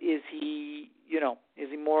play, but is he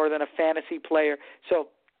more than a fantasy player? So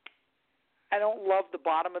I don't love the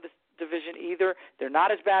bottom of the division either. They're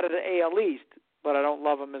not as bad as the AL East, but I don't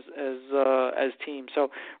love them as teams. So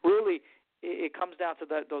really, it comes down to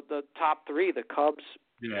the top 3: the Cubs.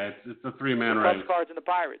 Yeah, it's a 3-man race. Cubs, Cards, and the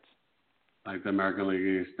Pirates. Like the American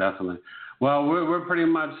League East, definitely. Well, we're pretty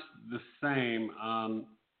much the same.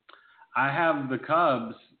 I have the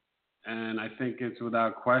Cubs And I think it's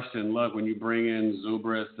without question. Look, when you bring in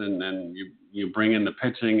Zubris and you bring in the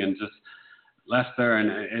pitching and just Lester, and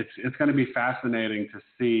it's going to be fascinating to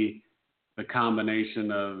see the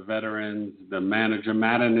combination of veterans, the manager.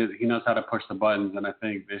 Madden, he knows how to push the buttons, and I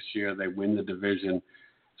think this year they win the division.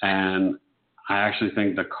 And I actually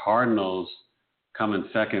think the Cardinals come in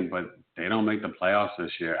second, but they don't make the playoffs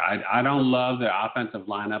this year. I don't love their offensive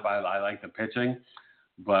lineup. I like the pitching.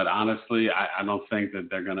 But honestly, I don't think that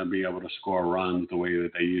they're going to be able to score runs the way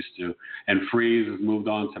that they used to. And Freeze has moved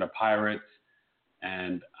on to the Pirates,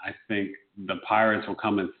 and I think the Pirates will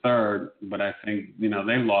come in third, but I think, they've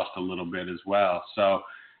lost a little bit as well. So,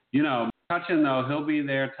 Cutchin, though, he'll be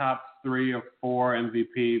their top 3 or 4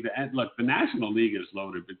 MVP. Look, the National League is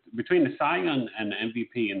loaded. Between the Cy Young and the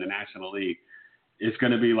MVP in the National League, it's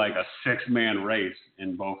going to be like a 6-man race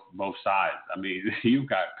in both sides. I mean, you've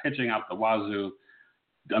got pitching out the wazoo.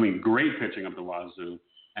 Great pitching up the wazoo.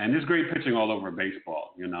 And there's great pitching all over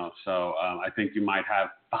baseball, So I think you might have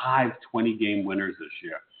 5 20-game winners this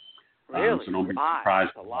year. Really? So don't be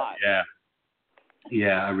surprised. That's a lot.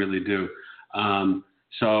 Yeah, I really do.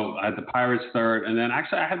 So I had the Pirates third. And then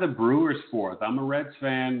actually I had the Brewers fourth. I'm a Reds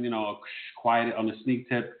fan, quiet on the sneak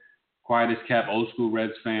tip, quiet as kept, old school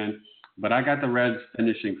Reds fan. But I got the Reds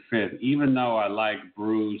finishing fifth, even though I like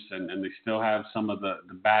Bruce and they still have some of the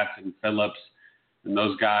bats and Phillips and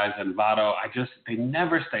those guys and Votto. They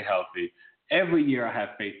never stay healthy. Every year I have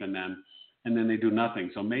faith in them, and then they do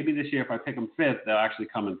nothing. So maybe this year if I pick them fifth, they'll actually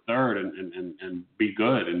come in third and be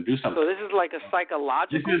good and do something. So this is like a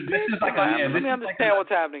psychological pick? Let me understand what's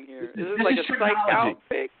happening here. This is like a psych-out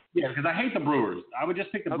pick? Yeah, because I hate the Brewers. I would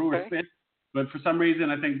just pick the Brewers fifth. But for some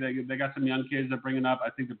reason, I think they got some young kids they're bringing up. I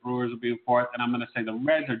think the Brewers will be in fourth, and I'm going to say the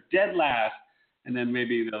Reds are dead last, and then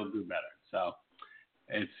maybe they'll do better. So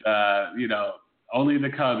it's, only the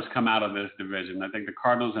Cubs come out of this division. I think the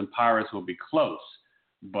Cardinals and Pirates will be close,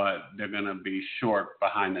 but they're going to be short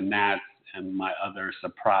behind the Nats and my other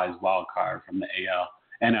surprise wild card from the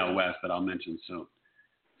NL West that I'll mention soon.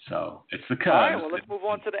 So it's the Cubs. All right, well, let's move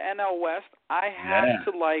on to the NL West. I have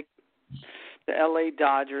to like the L.A.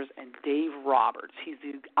 Dodgers and Dave Roberts. He's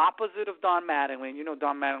the opposite of Don Mattingly.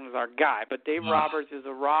 Don Mattingly is our guy, but Dave Roberts is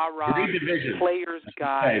a rah-rah players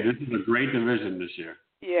guy. Hey, this is a great division this year.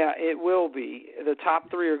 Yeah, it will be. The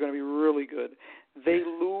top 3 are going to be really good. They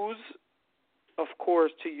lose, of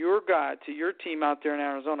course, to your team out there in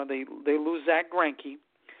Arizona. They lose Zach Greinke.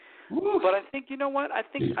 Oof. But I think, you know what? I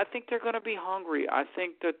think they're going to be hungry. I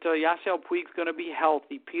think that Yasiel Puig's going to be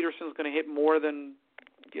healthy. Peterson's going to hit more than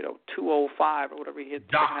 205 or whatever he hit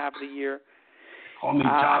the second half of the year. Call me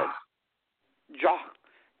Jock. Jock.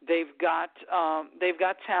 They've got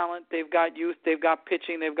talent. They've got youth. They've got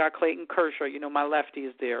pitching. They've got Clayton Kershaw. My lefty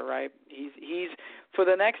is there, right? He's for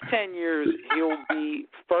the next 10 years he'll be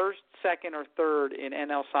first, second, or third in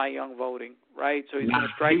NL Cy Young voting, right? So he's going to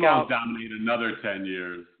strike he out. He won't dominate another 10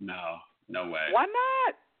 years. No way. Why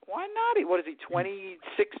not? What is he?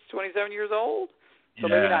 26, 27 years old? So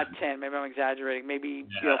maybe not 10. Maybe I'm exaggerating. Maybe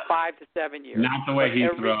 5 to 7 years. Not the way he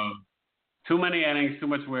throws. Too many innings, too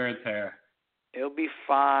much wear and tear. He'll be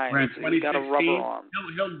fine. He's got a rubber arm.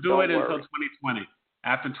 He'll do it until 2020.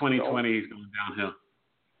 After 2020, he's going downhill.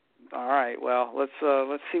 All right. Well, let's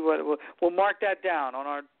see what we'll mark that down on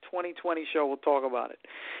our 2020 show. We'll talk about it.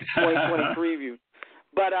 2020 preview.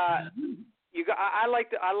 But I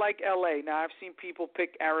like LA. Now I've seen people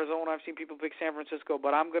pick Arizona. I've seen people pick San Francisco.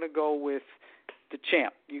 But I'm going to go with the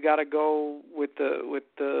champ. You got to go with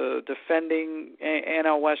the defending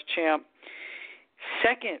NL West champ.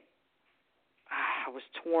 Second. I was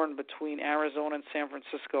torn between Arizona and San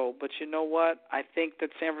Francisco, but you know what? I think that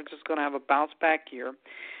San Francisco is going to have a bounce-back year.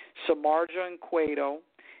 Samardzija and Cueto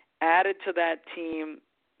added to that team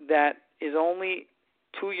that is only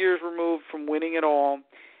 2 years removed from winning it all.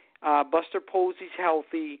 Buster Posey's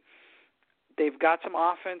healthy. They've got some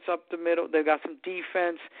offense up the middle. They've got some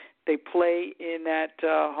defense. They play in that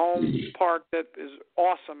home park that is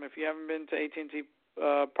awesome. If you haven't been to AT&T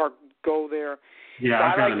Park, go there.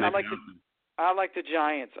 Yeah, so I like the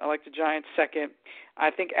Giants. I like the Giants second.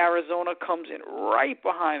 I think Arizona comes in right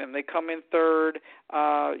behind them. They come in third.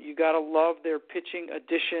 You got to love their pitching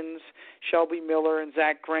additions, Shelby Miller and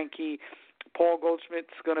Zach Greinke. Paul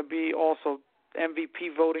Goldschmidt's going to be also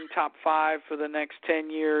MVP voting top 5 for the next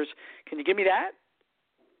 10 years. Can you give me that?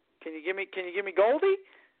 Can you give me Goldie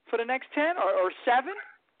for the next 10 or 7?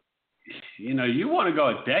 You want to go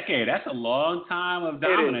a decade. That's a long time of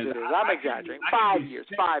dominance. It is. I'm exaggerating. 5 years.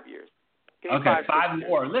 5 years. Okay, 5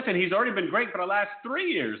 more. Listen, he's already been great for the last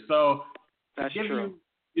 3 years. So that's true.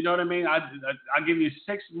 You know what I mean? I'll give you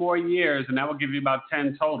 6 more years, and that will give you about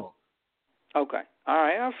 10 total. Okay. All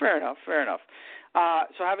right, fair enough.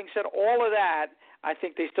 So having said all of that, I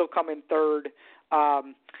think they still come in third.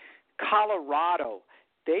 Colorado,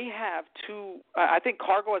 they have two. I think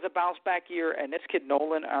Cargo has a bounce back year, and this kid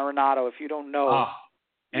Nolan Arenado, if you don't know,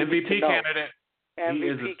 MVP candidate.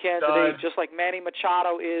 MVP candidate, just like Manny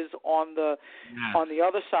Machado is on the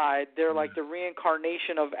other side. They're like the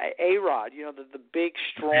reincarnation of A-Rod, the big,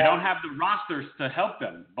 strong. They don't have the rosters to help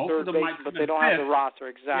them. Both of them might come in fifth. But they don't have the roster,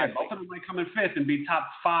 exactly. Yeah, both of them might come in fifth and be top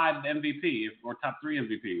 5 MVP or top 3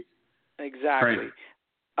 MVPs. Exactly. Crazy.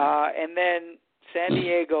 And then San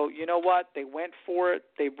Diego, you know what? They went for it.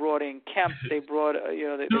 They brought in Kemp. They brought,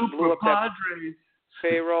 they blew up that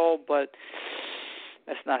payroll, but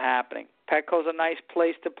that's not happening. Petco's a nice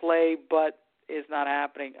place to play, but it's not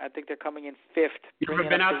happening. I think they're coming in fifth. You ever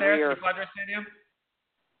been out there to the Padres Stadium?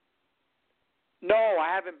 No, I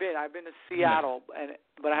haven't been. I've been to Seattle,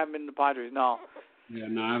 but I haven't been to the Padres, no. Yeah,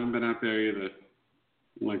 no, I haven't been out there either.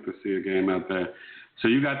 I'd like to see a game out there. So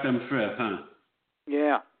you got them fifth, huh?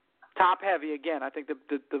 Yeah. Top heavy again. I think the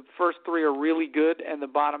first 3 are really good, and the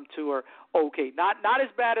bottom 2 are okay. Not as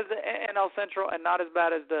bad as the NL Central, and not as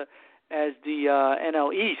bad as the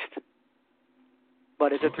NL East,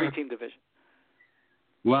 but it's a 3-team division.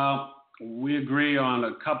 Well, we agree on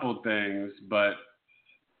a couple things, but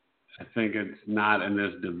I think it's not in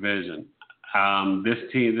this division. This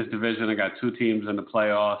division, I got 2 teams in the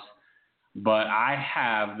playoffs, but I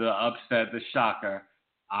have the upset, the shocker.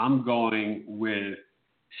 I'm going with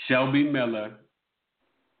Shelby Miller.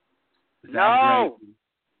 No.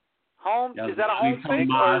 Home? Is that a home pick,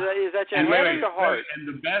 or is that your head or your heart? And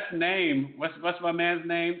the best name, what's my man's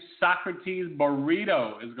name? Socrates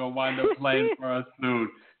Burrito is going to wind up playing for us soon.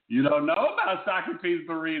 You don't know about Socrates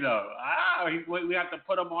Burrito. We have to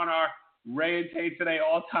put him on our Ray and Tate Today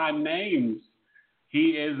all-time names.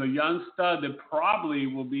 He is a young stud that probably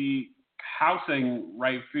will be housing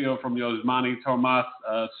right field from Yosmani Tomas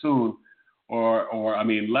soon, or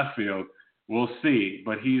left field. We'll see,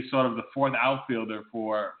 but he's sort of the 4th outfielder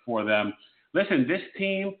for them. Listen, this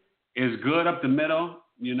team is good up the middle.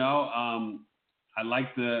 I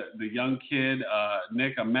like the young kid,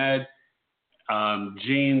 Nick Ahmed,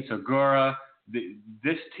 Gene Segura.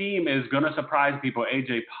 This team is going to surprise people.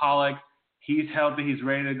 A.J. Pollock, he's healthy. He's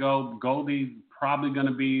ready to go. Goldie's probably going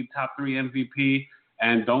to be top 3 MVP.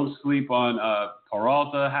 And don't sleep on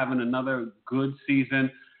Peralta having another good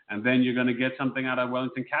season. And then you're going to get something out of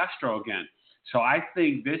Wellington Castro again. So I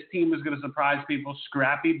think this team is going to surprise people.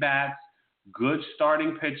 Scrappy bats, good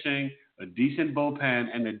starting pitching, a decent bullpen,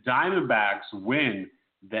 and the Diamondbacks win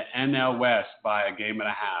the NL West by a game and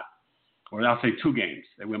a half. Or I'll say 2 games.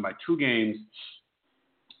 They win by 2 games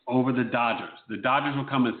over the Dodgers. The Dodgers will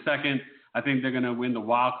come in second. I think they're going to win the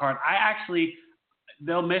wild card.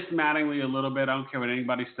 They'll miss Mattingly a little bit. I don't care what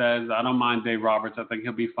anybody says. I don't mind Dave Roberts. I think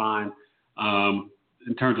he'll be fine.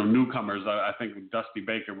 In terms of newcomers, I think Dusty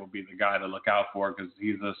Baker will be the guy to look out for because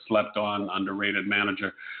he's a slept-on, underrated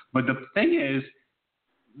manager. But the thing is,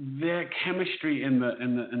 their chemistry in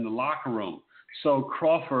the locker room. So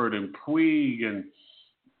Crawford and Puig and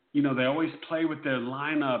they always play with their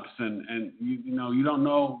lineups and you don't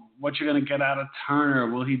know what you're going to get out of Turner.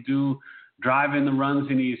 Will he drive in the runs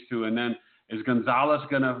he needs to? And then is Gonzalez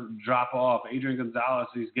going to drop off? Adrian Gonzalez,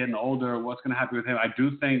 he's getting older. What's going to happen with him? I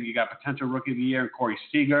do think you got potential rookie of the year in Corey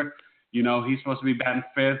Seager. He's supposed to be batting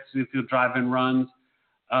 5th, see if he'll drive in runs.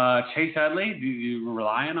 Chase Headley, do you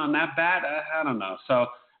relying on that bat? I don't know. So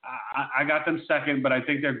I got them second, but I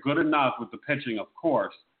think they're good enough with the pitching, of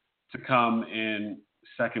course, to come in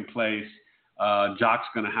second place. Jock's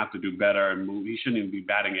going to have to do better and move. He shouldn't even be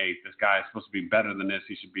batting 8th. This guy is supposed to be better than this.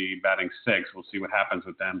 He should be batting 6th. We'll see what happens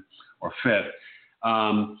with them, or 5th.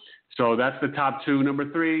 So that's the top 2.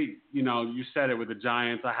 Number 3, you said it with the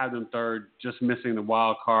Giants. I have them 3rd, just missing the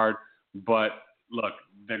wild card. But look,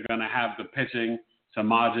 they're going to have the pitching.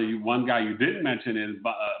 Samaja, one guy you didn't mention is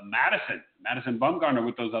Madison Bumgarner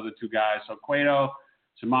with those other 2 guys. So Cueto,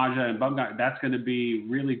 Samaja, and Bumgarner. That's going to be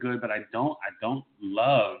really good. But I don't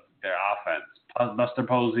love their offense. Buster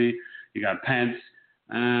Posey, you got Pence,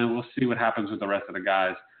 and we'll see what happens with the rest of the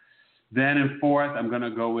guys. Then in 4th, I'm going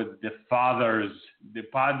to go with the Padres.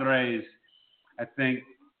 I think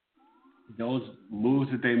those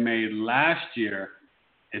moves that they made last year,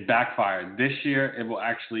 it backfired. This year, it will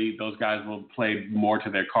actually, those guys will play more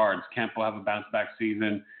to their cards. Kemp will have a bounce-back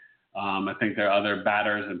season. I think their other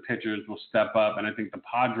batters and pitchers will step up, and I think the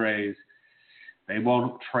Padres, they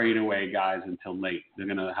won't trade away guys until late. They're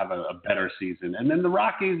going to have a better season. And then the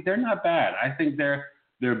Rockies, they're not bad. I think they're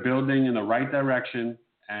building in the right direction.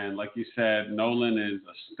 And like you said, Nolan is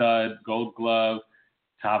a stud, Gold Glove,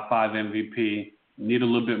 top 5 MVP. need a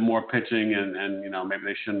little bit more pitching, and maybe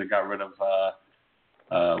they shouldn't have got rid of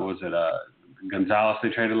Gonzalez they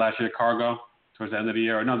traded last year, Cargo, towards the end of the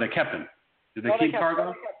year. Or no, they kept him. Did they keep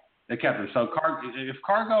Cargo? They kept him. So if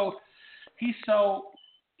Cargo, he's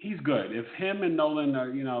good. If him and Nolan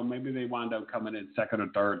are, maybe they wind up coming in second or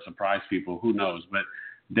third, surprise people, who knows? But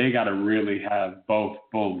they got to really have both,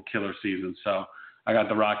 boom, killer seasons. So I got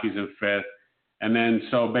the Rockies in fifth. And then,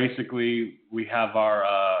 so basically, we have our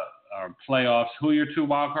playoffs. Who are your two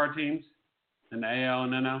wildcard teams in the AL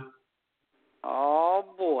and NL? Oh,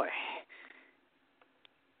 boy.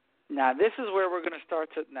 Now, this is where we're going to start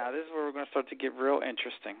to get real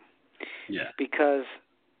interesting. Yeah. Because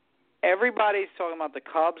everybody's talking about the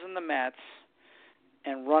Cubs and the Mets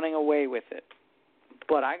and running away with it.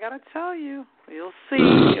 But I got to tell you, you'll see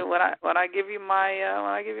when I give you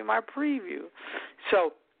my preview.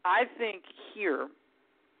 So, I think here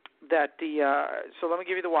that so let me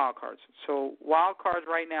give you the wild cards. So wild cards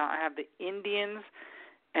right now, I have the Indians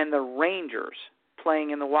and the Rangers playing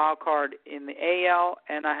in the wild card in the AL,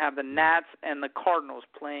 and I have the Nats and the Cardinals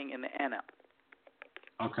playing in the NL.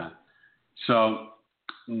 Okay. So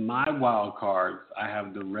my wild cards, I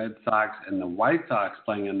have the Red Sox and the White Sox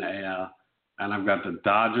playing in the AL, and I've got the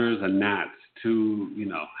Dodgers and Nats, two,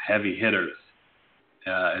 heavy hitters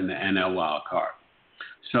in the NL wild card.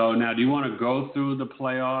 So now, do you want to go through the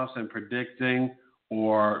playoffs and predicting,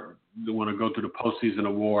 or do you want to go through the postseason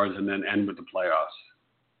awards and then end with the playoffs?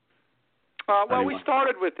 Well, we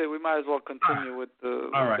started with it. We might as well continue with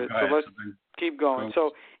the. All right, so let's keep going.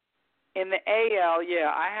 So in the AL,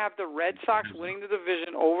 I have the Red Sox winning the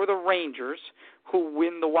division over the Rangers, who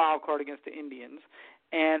win the wild card against the Indians,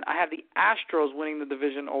 and I have the Astros winning the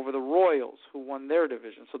division over the Royals, who won their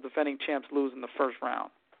division. So defending champs lose in the first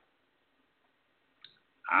round.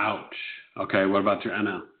 Ouch. Okay, what about your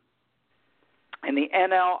NL? In the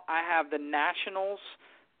NL, I have the Nationals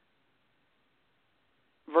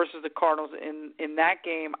versus the Cardinals. In that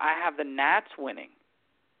game, I have the Nats winning.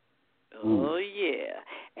 Ooh. Oh, yeah.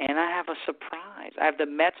 And I have a surprise. I have the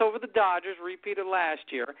Mets over the Dodgers, repeated last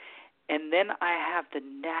year. And then I have the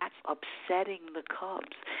Nats upsetting the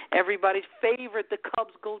Cubs. Everybody's favorite, the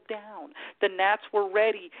Cubs go down. The Nats were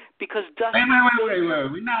ready because Dustin. Wait.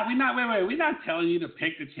 We're not telling you to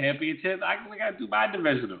pick the championship. We got to do my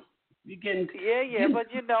divisional. Yeah, but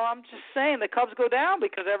I'm just saying the Cubs go down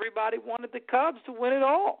because everybody wanted the Cubs to win it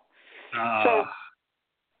all. So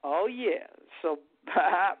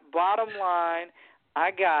bottom line,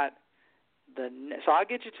 so I'll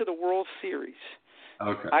get you to the World Series.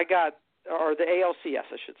 Okay. Or the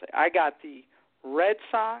ALCS, I should say. I got the Red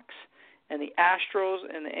Sox and the Astros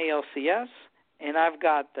in the ALCS, and I've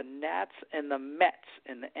got the Nats and the Mets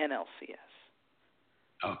in the NLCS.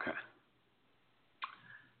 Okay.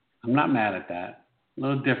 I'm not mad at that. A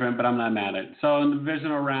little different, but I'm not mad at it. So in the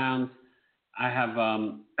divisional rounds, I have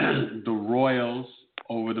the Royals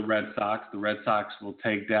over the Red Sox. The Red Sox will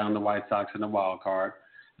take down the White Sox in the wild card.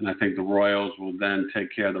 And I think the Royals will then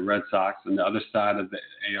take care of the Red Sox. On the other side of the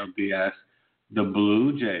ALDS, the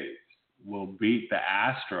Blue Jays will beat the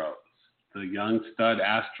Astros. The young stud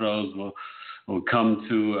Astros will come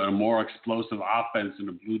to a more explosive offense, and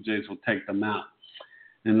the Blue Jays will take them out.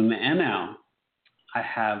 And in the NL, I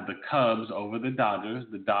have the Cubs over the Dodgers.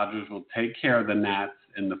 The Dodgers will take care of the Nats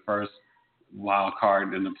in the first wild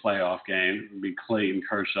card in the playoff game. It'll be Clayton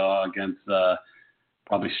Kershaw against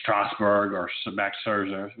probably Strasburg or Max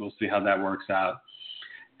Scherzer. We'll see how that works out.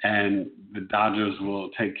 And the Dodgers will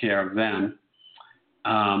take care of them.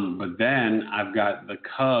 But then I've got the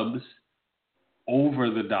Cubs over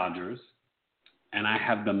the Dodgers, and I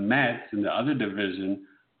have the Mets in the other division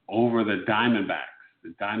over the Diamondbacks.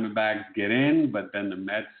 The Diamondbacks get in, but then the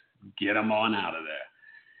Mets get them on out of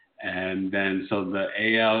there. And then so the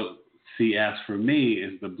ALCS for me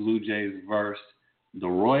is the Blue Jays versus the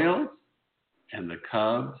Royals, and the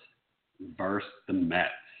Cubs versus the Mets.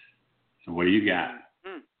 So what do you got?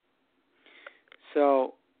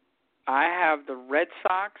 So I have the Red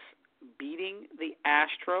Sox beating the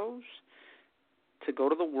Astros to go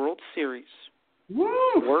to the World Series. Woo!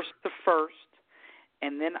 Worst to first.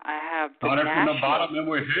 And then I have the Nationals. From the bottom, and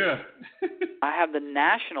we're here. I have the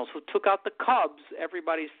Nationals, who took out the Cubs,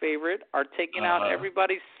 everybody's favorite, are taking out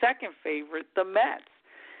everybody's second favorite, the Mets.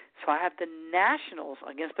 So I have the Nationals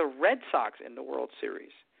against the Red Sox in the World Series.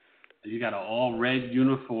 You got an all-red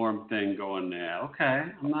uniform thing going there.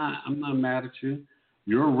 Okay, I'm not mad at you.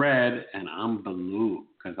 You're red, and I'm blue,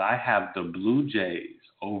 because I have the Blue Jays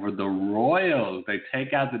over the Royals. They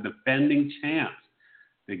take out the defending champs.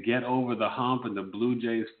 They get over the hump, and the Blue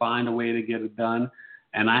Jays find a way to get it done.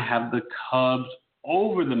 And I have the Cubs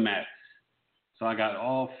over the Mets. So I got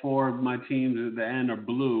all 4 of my teams at the end are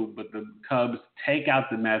blue, but the Cubs take out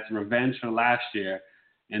the Mets, revenge for last year.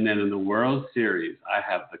 And then in the World Series, I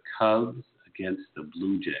have the Cubs against the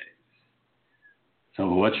Blue Jays. So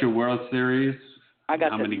what's your World Series? I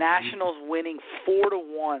got the Nationals winning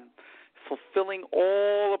 4-1, fulfilling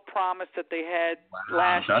all the promise that they had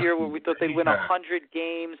last year where we thought they'd win 100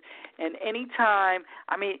 games. And anytime,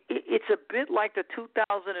 I mean, it's a bit like the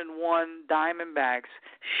 2001 Diamondbacks,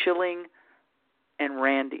 Schilling and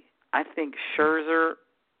Randy. I think Scherzer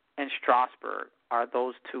and Strasburg are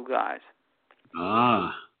those 2 guys.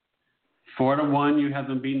 4-1, you have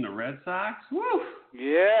them beating the Red Sox? Woo!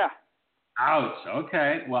 Yeah. Ouch.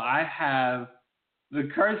 Okay. Well, I have the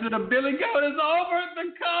curse of the Billy Goat is over.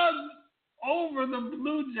 The Cubs over the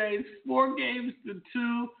Blue Jays,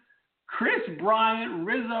 4-2. Chris Bryant,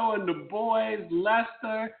 Rizzo, and the boys.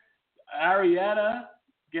 Lester, Arrieta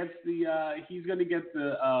gets the. He's going to get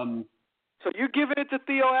the. So you're giving it to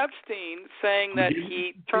Theo Epstein, saying that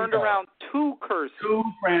he turned around 2 curses. 2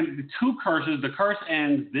 curses. The curse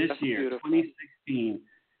ends this year, beautiful. 2016.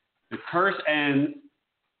 The curse ends,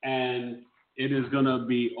 and it is going to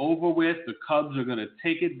be over with. The Cubs are going to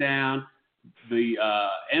take it down. The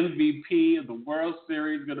MVP of the World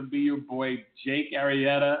Series is going to be your boy Jake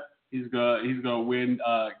Arrieta. He's going to win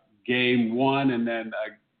game 1 and then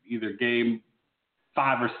either game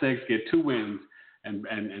 5 or 6, get 2 wins and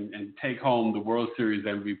take home the World Series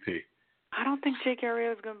MVP. I don't think Jake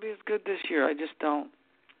Arrieta is going to be as good this year. I just don't.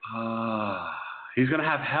 He's going to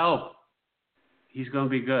have help. He's going to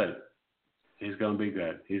be good. He's going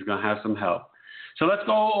to have some help. So let's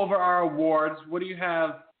go over our awards. What do you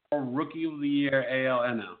have for Rookie of the Year,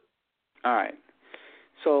 ALNL? All right.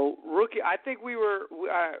 So rookie, I think we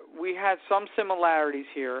had some similarities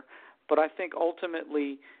here, but I think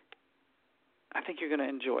ultimately, I think you're going to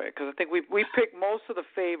enjoy it because I think we picked most of the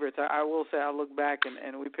favorites. I will say I look back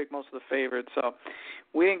and we picked most of the favorites, so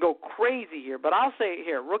we didn't go crazy here. But I'll say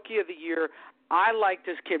here, Rookie of the Year, I like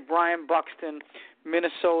this kid, Brian Buxton,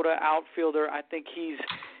 Minnesota outfielder. I think he's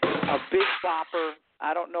a big bopper.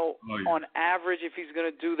 I don't know on average if he's going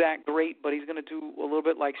to do that great, but he's going to do a little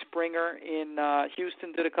bit like Springer in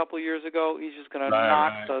Houston did a couple of years ago. He's just going to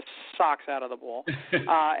knock the socks out of the ball.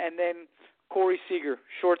 And then Corey Seager,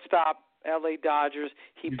 shortstop, L.A. Dodgers.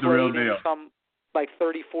 He played in some like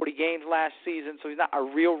 30, 40 games last season, so he's not a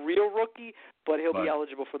real rookie, but he'll be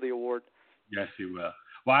eligible for the award. Yes, he will.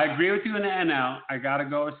 Well, I agree with you in the NL. I got to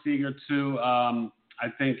go with Seager, too. I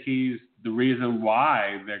think he's the reason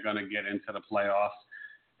why they're going to get into the playoffs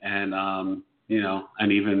and,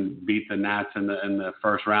 and even beat the Nats in the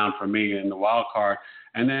first round for me in the wild card.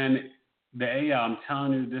 And then the AL, I'm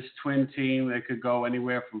telling you, this Twin team, they could go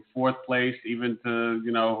anywhere from 4th place even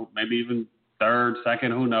to, maybe even 3rd,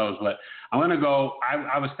 2nd, who knows. But I'm going to go,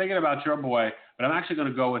 I was thinking about your boy, but I'm actually going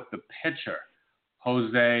to go with the pitcher,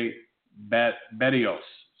 Jose Berrios.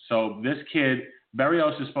 So this kid,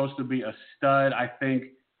 Berrios is supposed to be a stud, I think.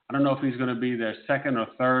 I don't know if he's going to be their 2nd or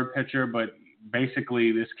 3rd pitcher, but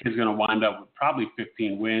basically this kid's going to wind up with probably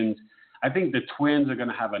 15 wins. I think the Twins are going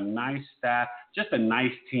to have a nice staff, just a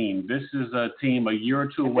nice team. This is a team a year or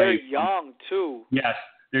 2 away. They're young, too. Yes.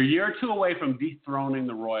 They're a year or 2 away from dethroning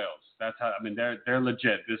the Royals. That's how, they're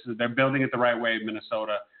legit. They're building it the right way in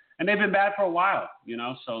Minnesota. And they've been bad for a while,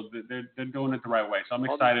 so they're doing it the right way. So I'm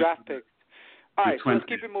excited. Draft picks. All right, so let's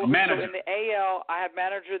keep it moving. So in the AL, I have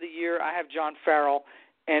Manager of the Year. I have John Farrell.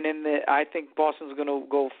 And I think Boston's going to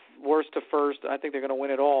go worst to first. I think they're going to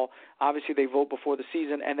win it all. Obviously, they vote before the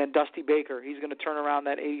season. And then Dusty Baker, he's going to turn around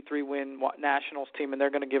that 83-win Nationals team, and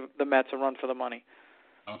they're going to give the Mets a run for the money.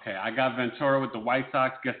 Okay, I got Ventura with the White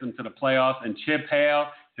Sox, gets them to the playoffs, and Chip Hale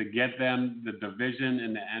to get them the division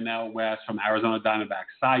in the NL West from Arizona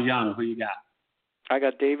Diamondbacks. Cy Young, who you got? I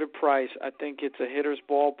got David Price. I think it's a hitter's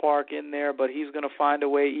ballpark in there, but he's going to find a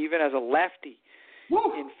way, even as a lefty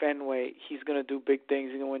in Fenway, he's going to do big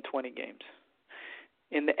things. He's going to win 20 games.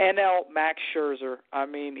 In the NL, Max Scherzer.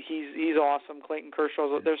 He's awesome. Clayton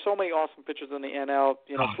Kershaw. There's so many awesome pitchers in the NL.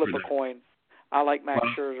 Flip a coin. I like Max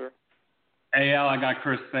Scherzer. AL, I got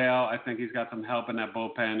Chris Sale. I think he's got some help in that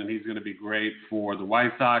bullpen, and he's going to be great for the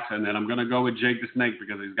White Sox. And then I'm going to go with Jake the Snake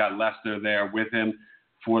because he's got Lester there with him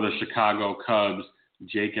for the Chicago Cubs.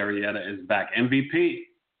 Jake Arrieta is back. MVP.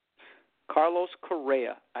 Carlos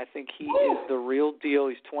Correa. I think he is the real deal.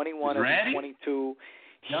 He's 21 and 22.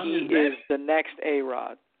 He is the next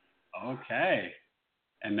A-Rod. Okay.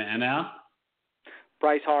 And the NL?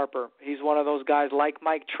 Bryce Harper. He's one of those guys like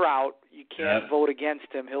Mike Trout. You can't vote against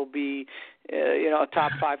him. He'll be, a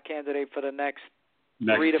top 5 candidate for the next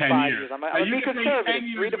 3 to 5 years. I'm going to be conservative.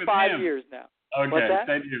 3 to 5 years now. Okay,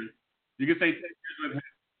 10 years. You can say 10 years with him.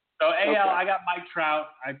 So AL, Okay. I got Mike Trout.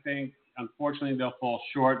 I think, unfortunately, they'll fall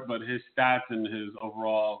short, but his stats and his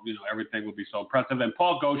overall, everything will be so impressive. And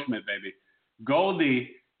Paul Goldschmidt, baby.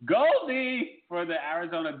 Goldie for the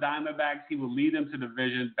Arizona Diamondbacks. He will lead them to the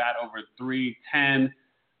division, bat over 310,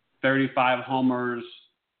 35 homers,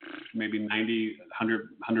 maybe 90, 100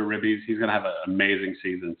 ribbies. He's going to have an amazing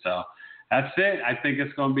season. So that's it. I think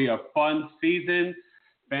it's going to be a fun season.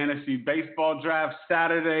 Fantasy baseball draft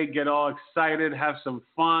Saturday. Get all excited. Have some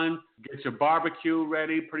fun. Get your barbecue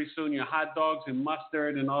ready. Pretty soon your hot dogs and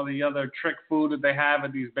mustard and all the other trick food that they have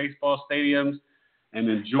at these baseball stadiums. And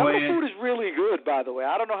enjoy it. Some of the food is really good, by the way.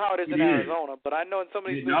 I don't know how it is in Arizona, but I know in some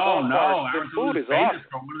of these new ballparks, the Arizona's food is famous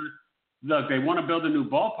awesome. Look, they want to build a new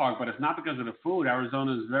ballpark, but it's not because of the food.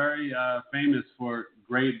 Arizona is very famous for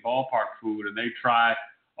great ballpark food, and they try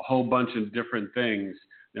a whole bunch of different things.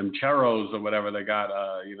 Them churros or whatever they got,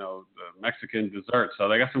 the Mexican dessert. So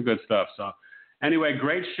they got some good stuff. So anyway,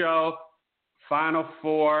 great show. Final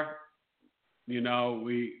Four.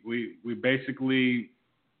 We basically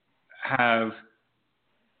have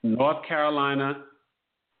North Carolina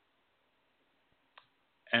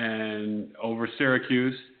and over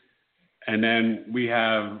Syracuse. And then we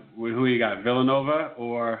have, who you got, Villanova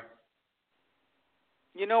or?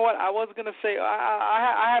 You know what? I was going to say,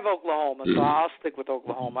 I have Oklahoma, so I'll stick with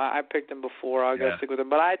Oklahoma. I picked them before. I'll stick with them.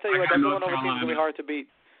 But I tell you what, that Villanova team's really hard to beat.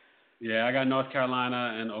 Yeah, I got North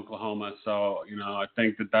Carolina and Oklahoma. So, I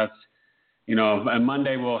think that's, and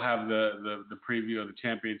Monday we'll have the preview of the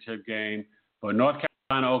championship game. But North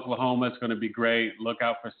Carolina, Oklahoma, it's going to be great. Look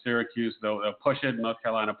out for Syracuse. They'll push it. North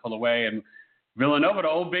Carolina pull away. And Villanova, the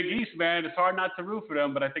old Big East, man, it's hard not to root for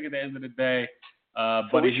them. But I think at the end of the day, so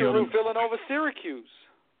we should root Villanova, Syracuse.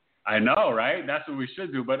 I know, right? That's what we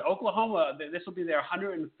should do. But Oklahoma, this will be their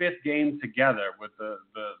 105th game together with the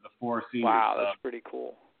four seniors. Wow, that's pretty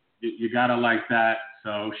cool. You got to like that.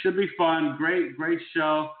 So should be fun. Great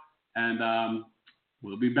show. And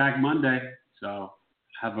we'll be back Monday. So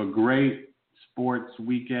have a great sports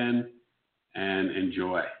weekend and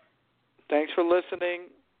enjoy. Thanks for listening.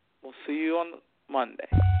 We'll see you on Monday.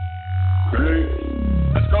 Great.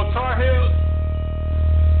 Let's go Tar Heels.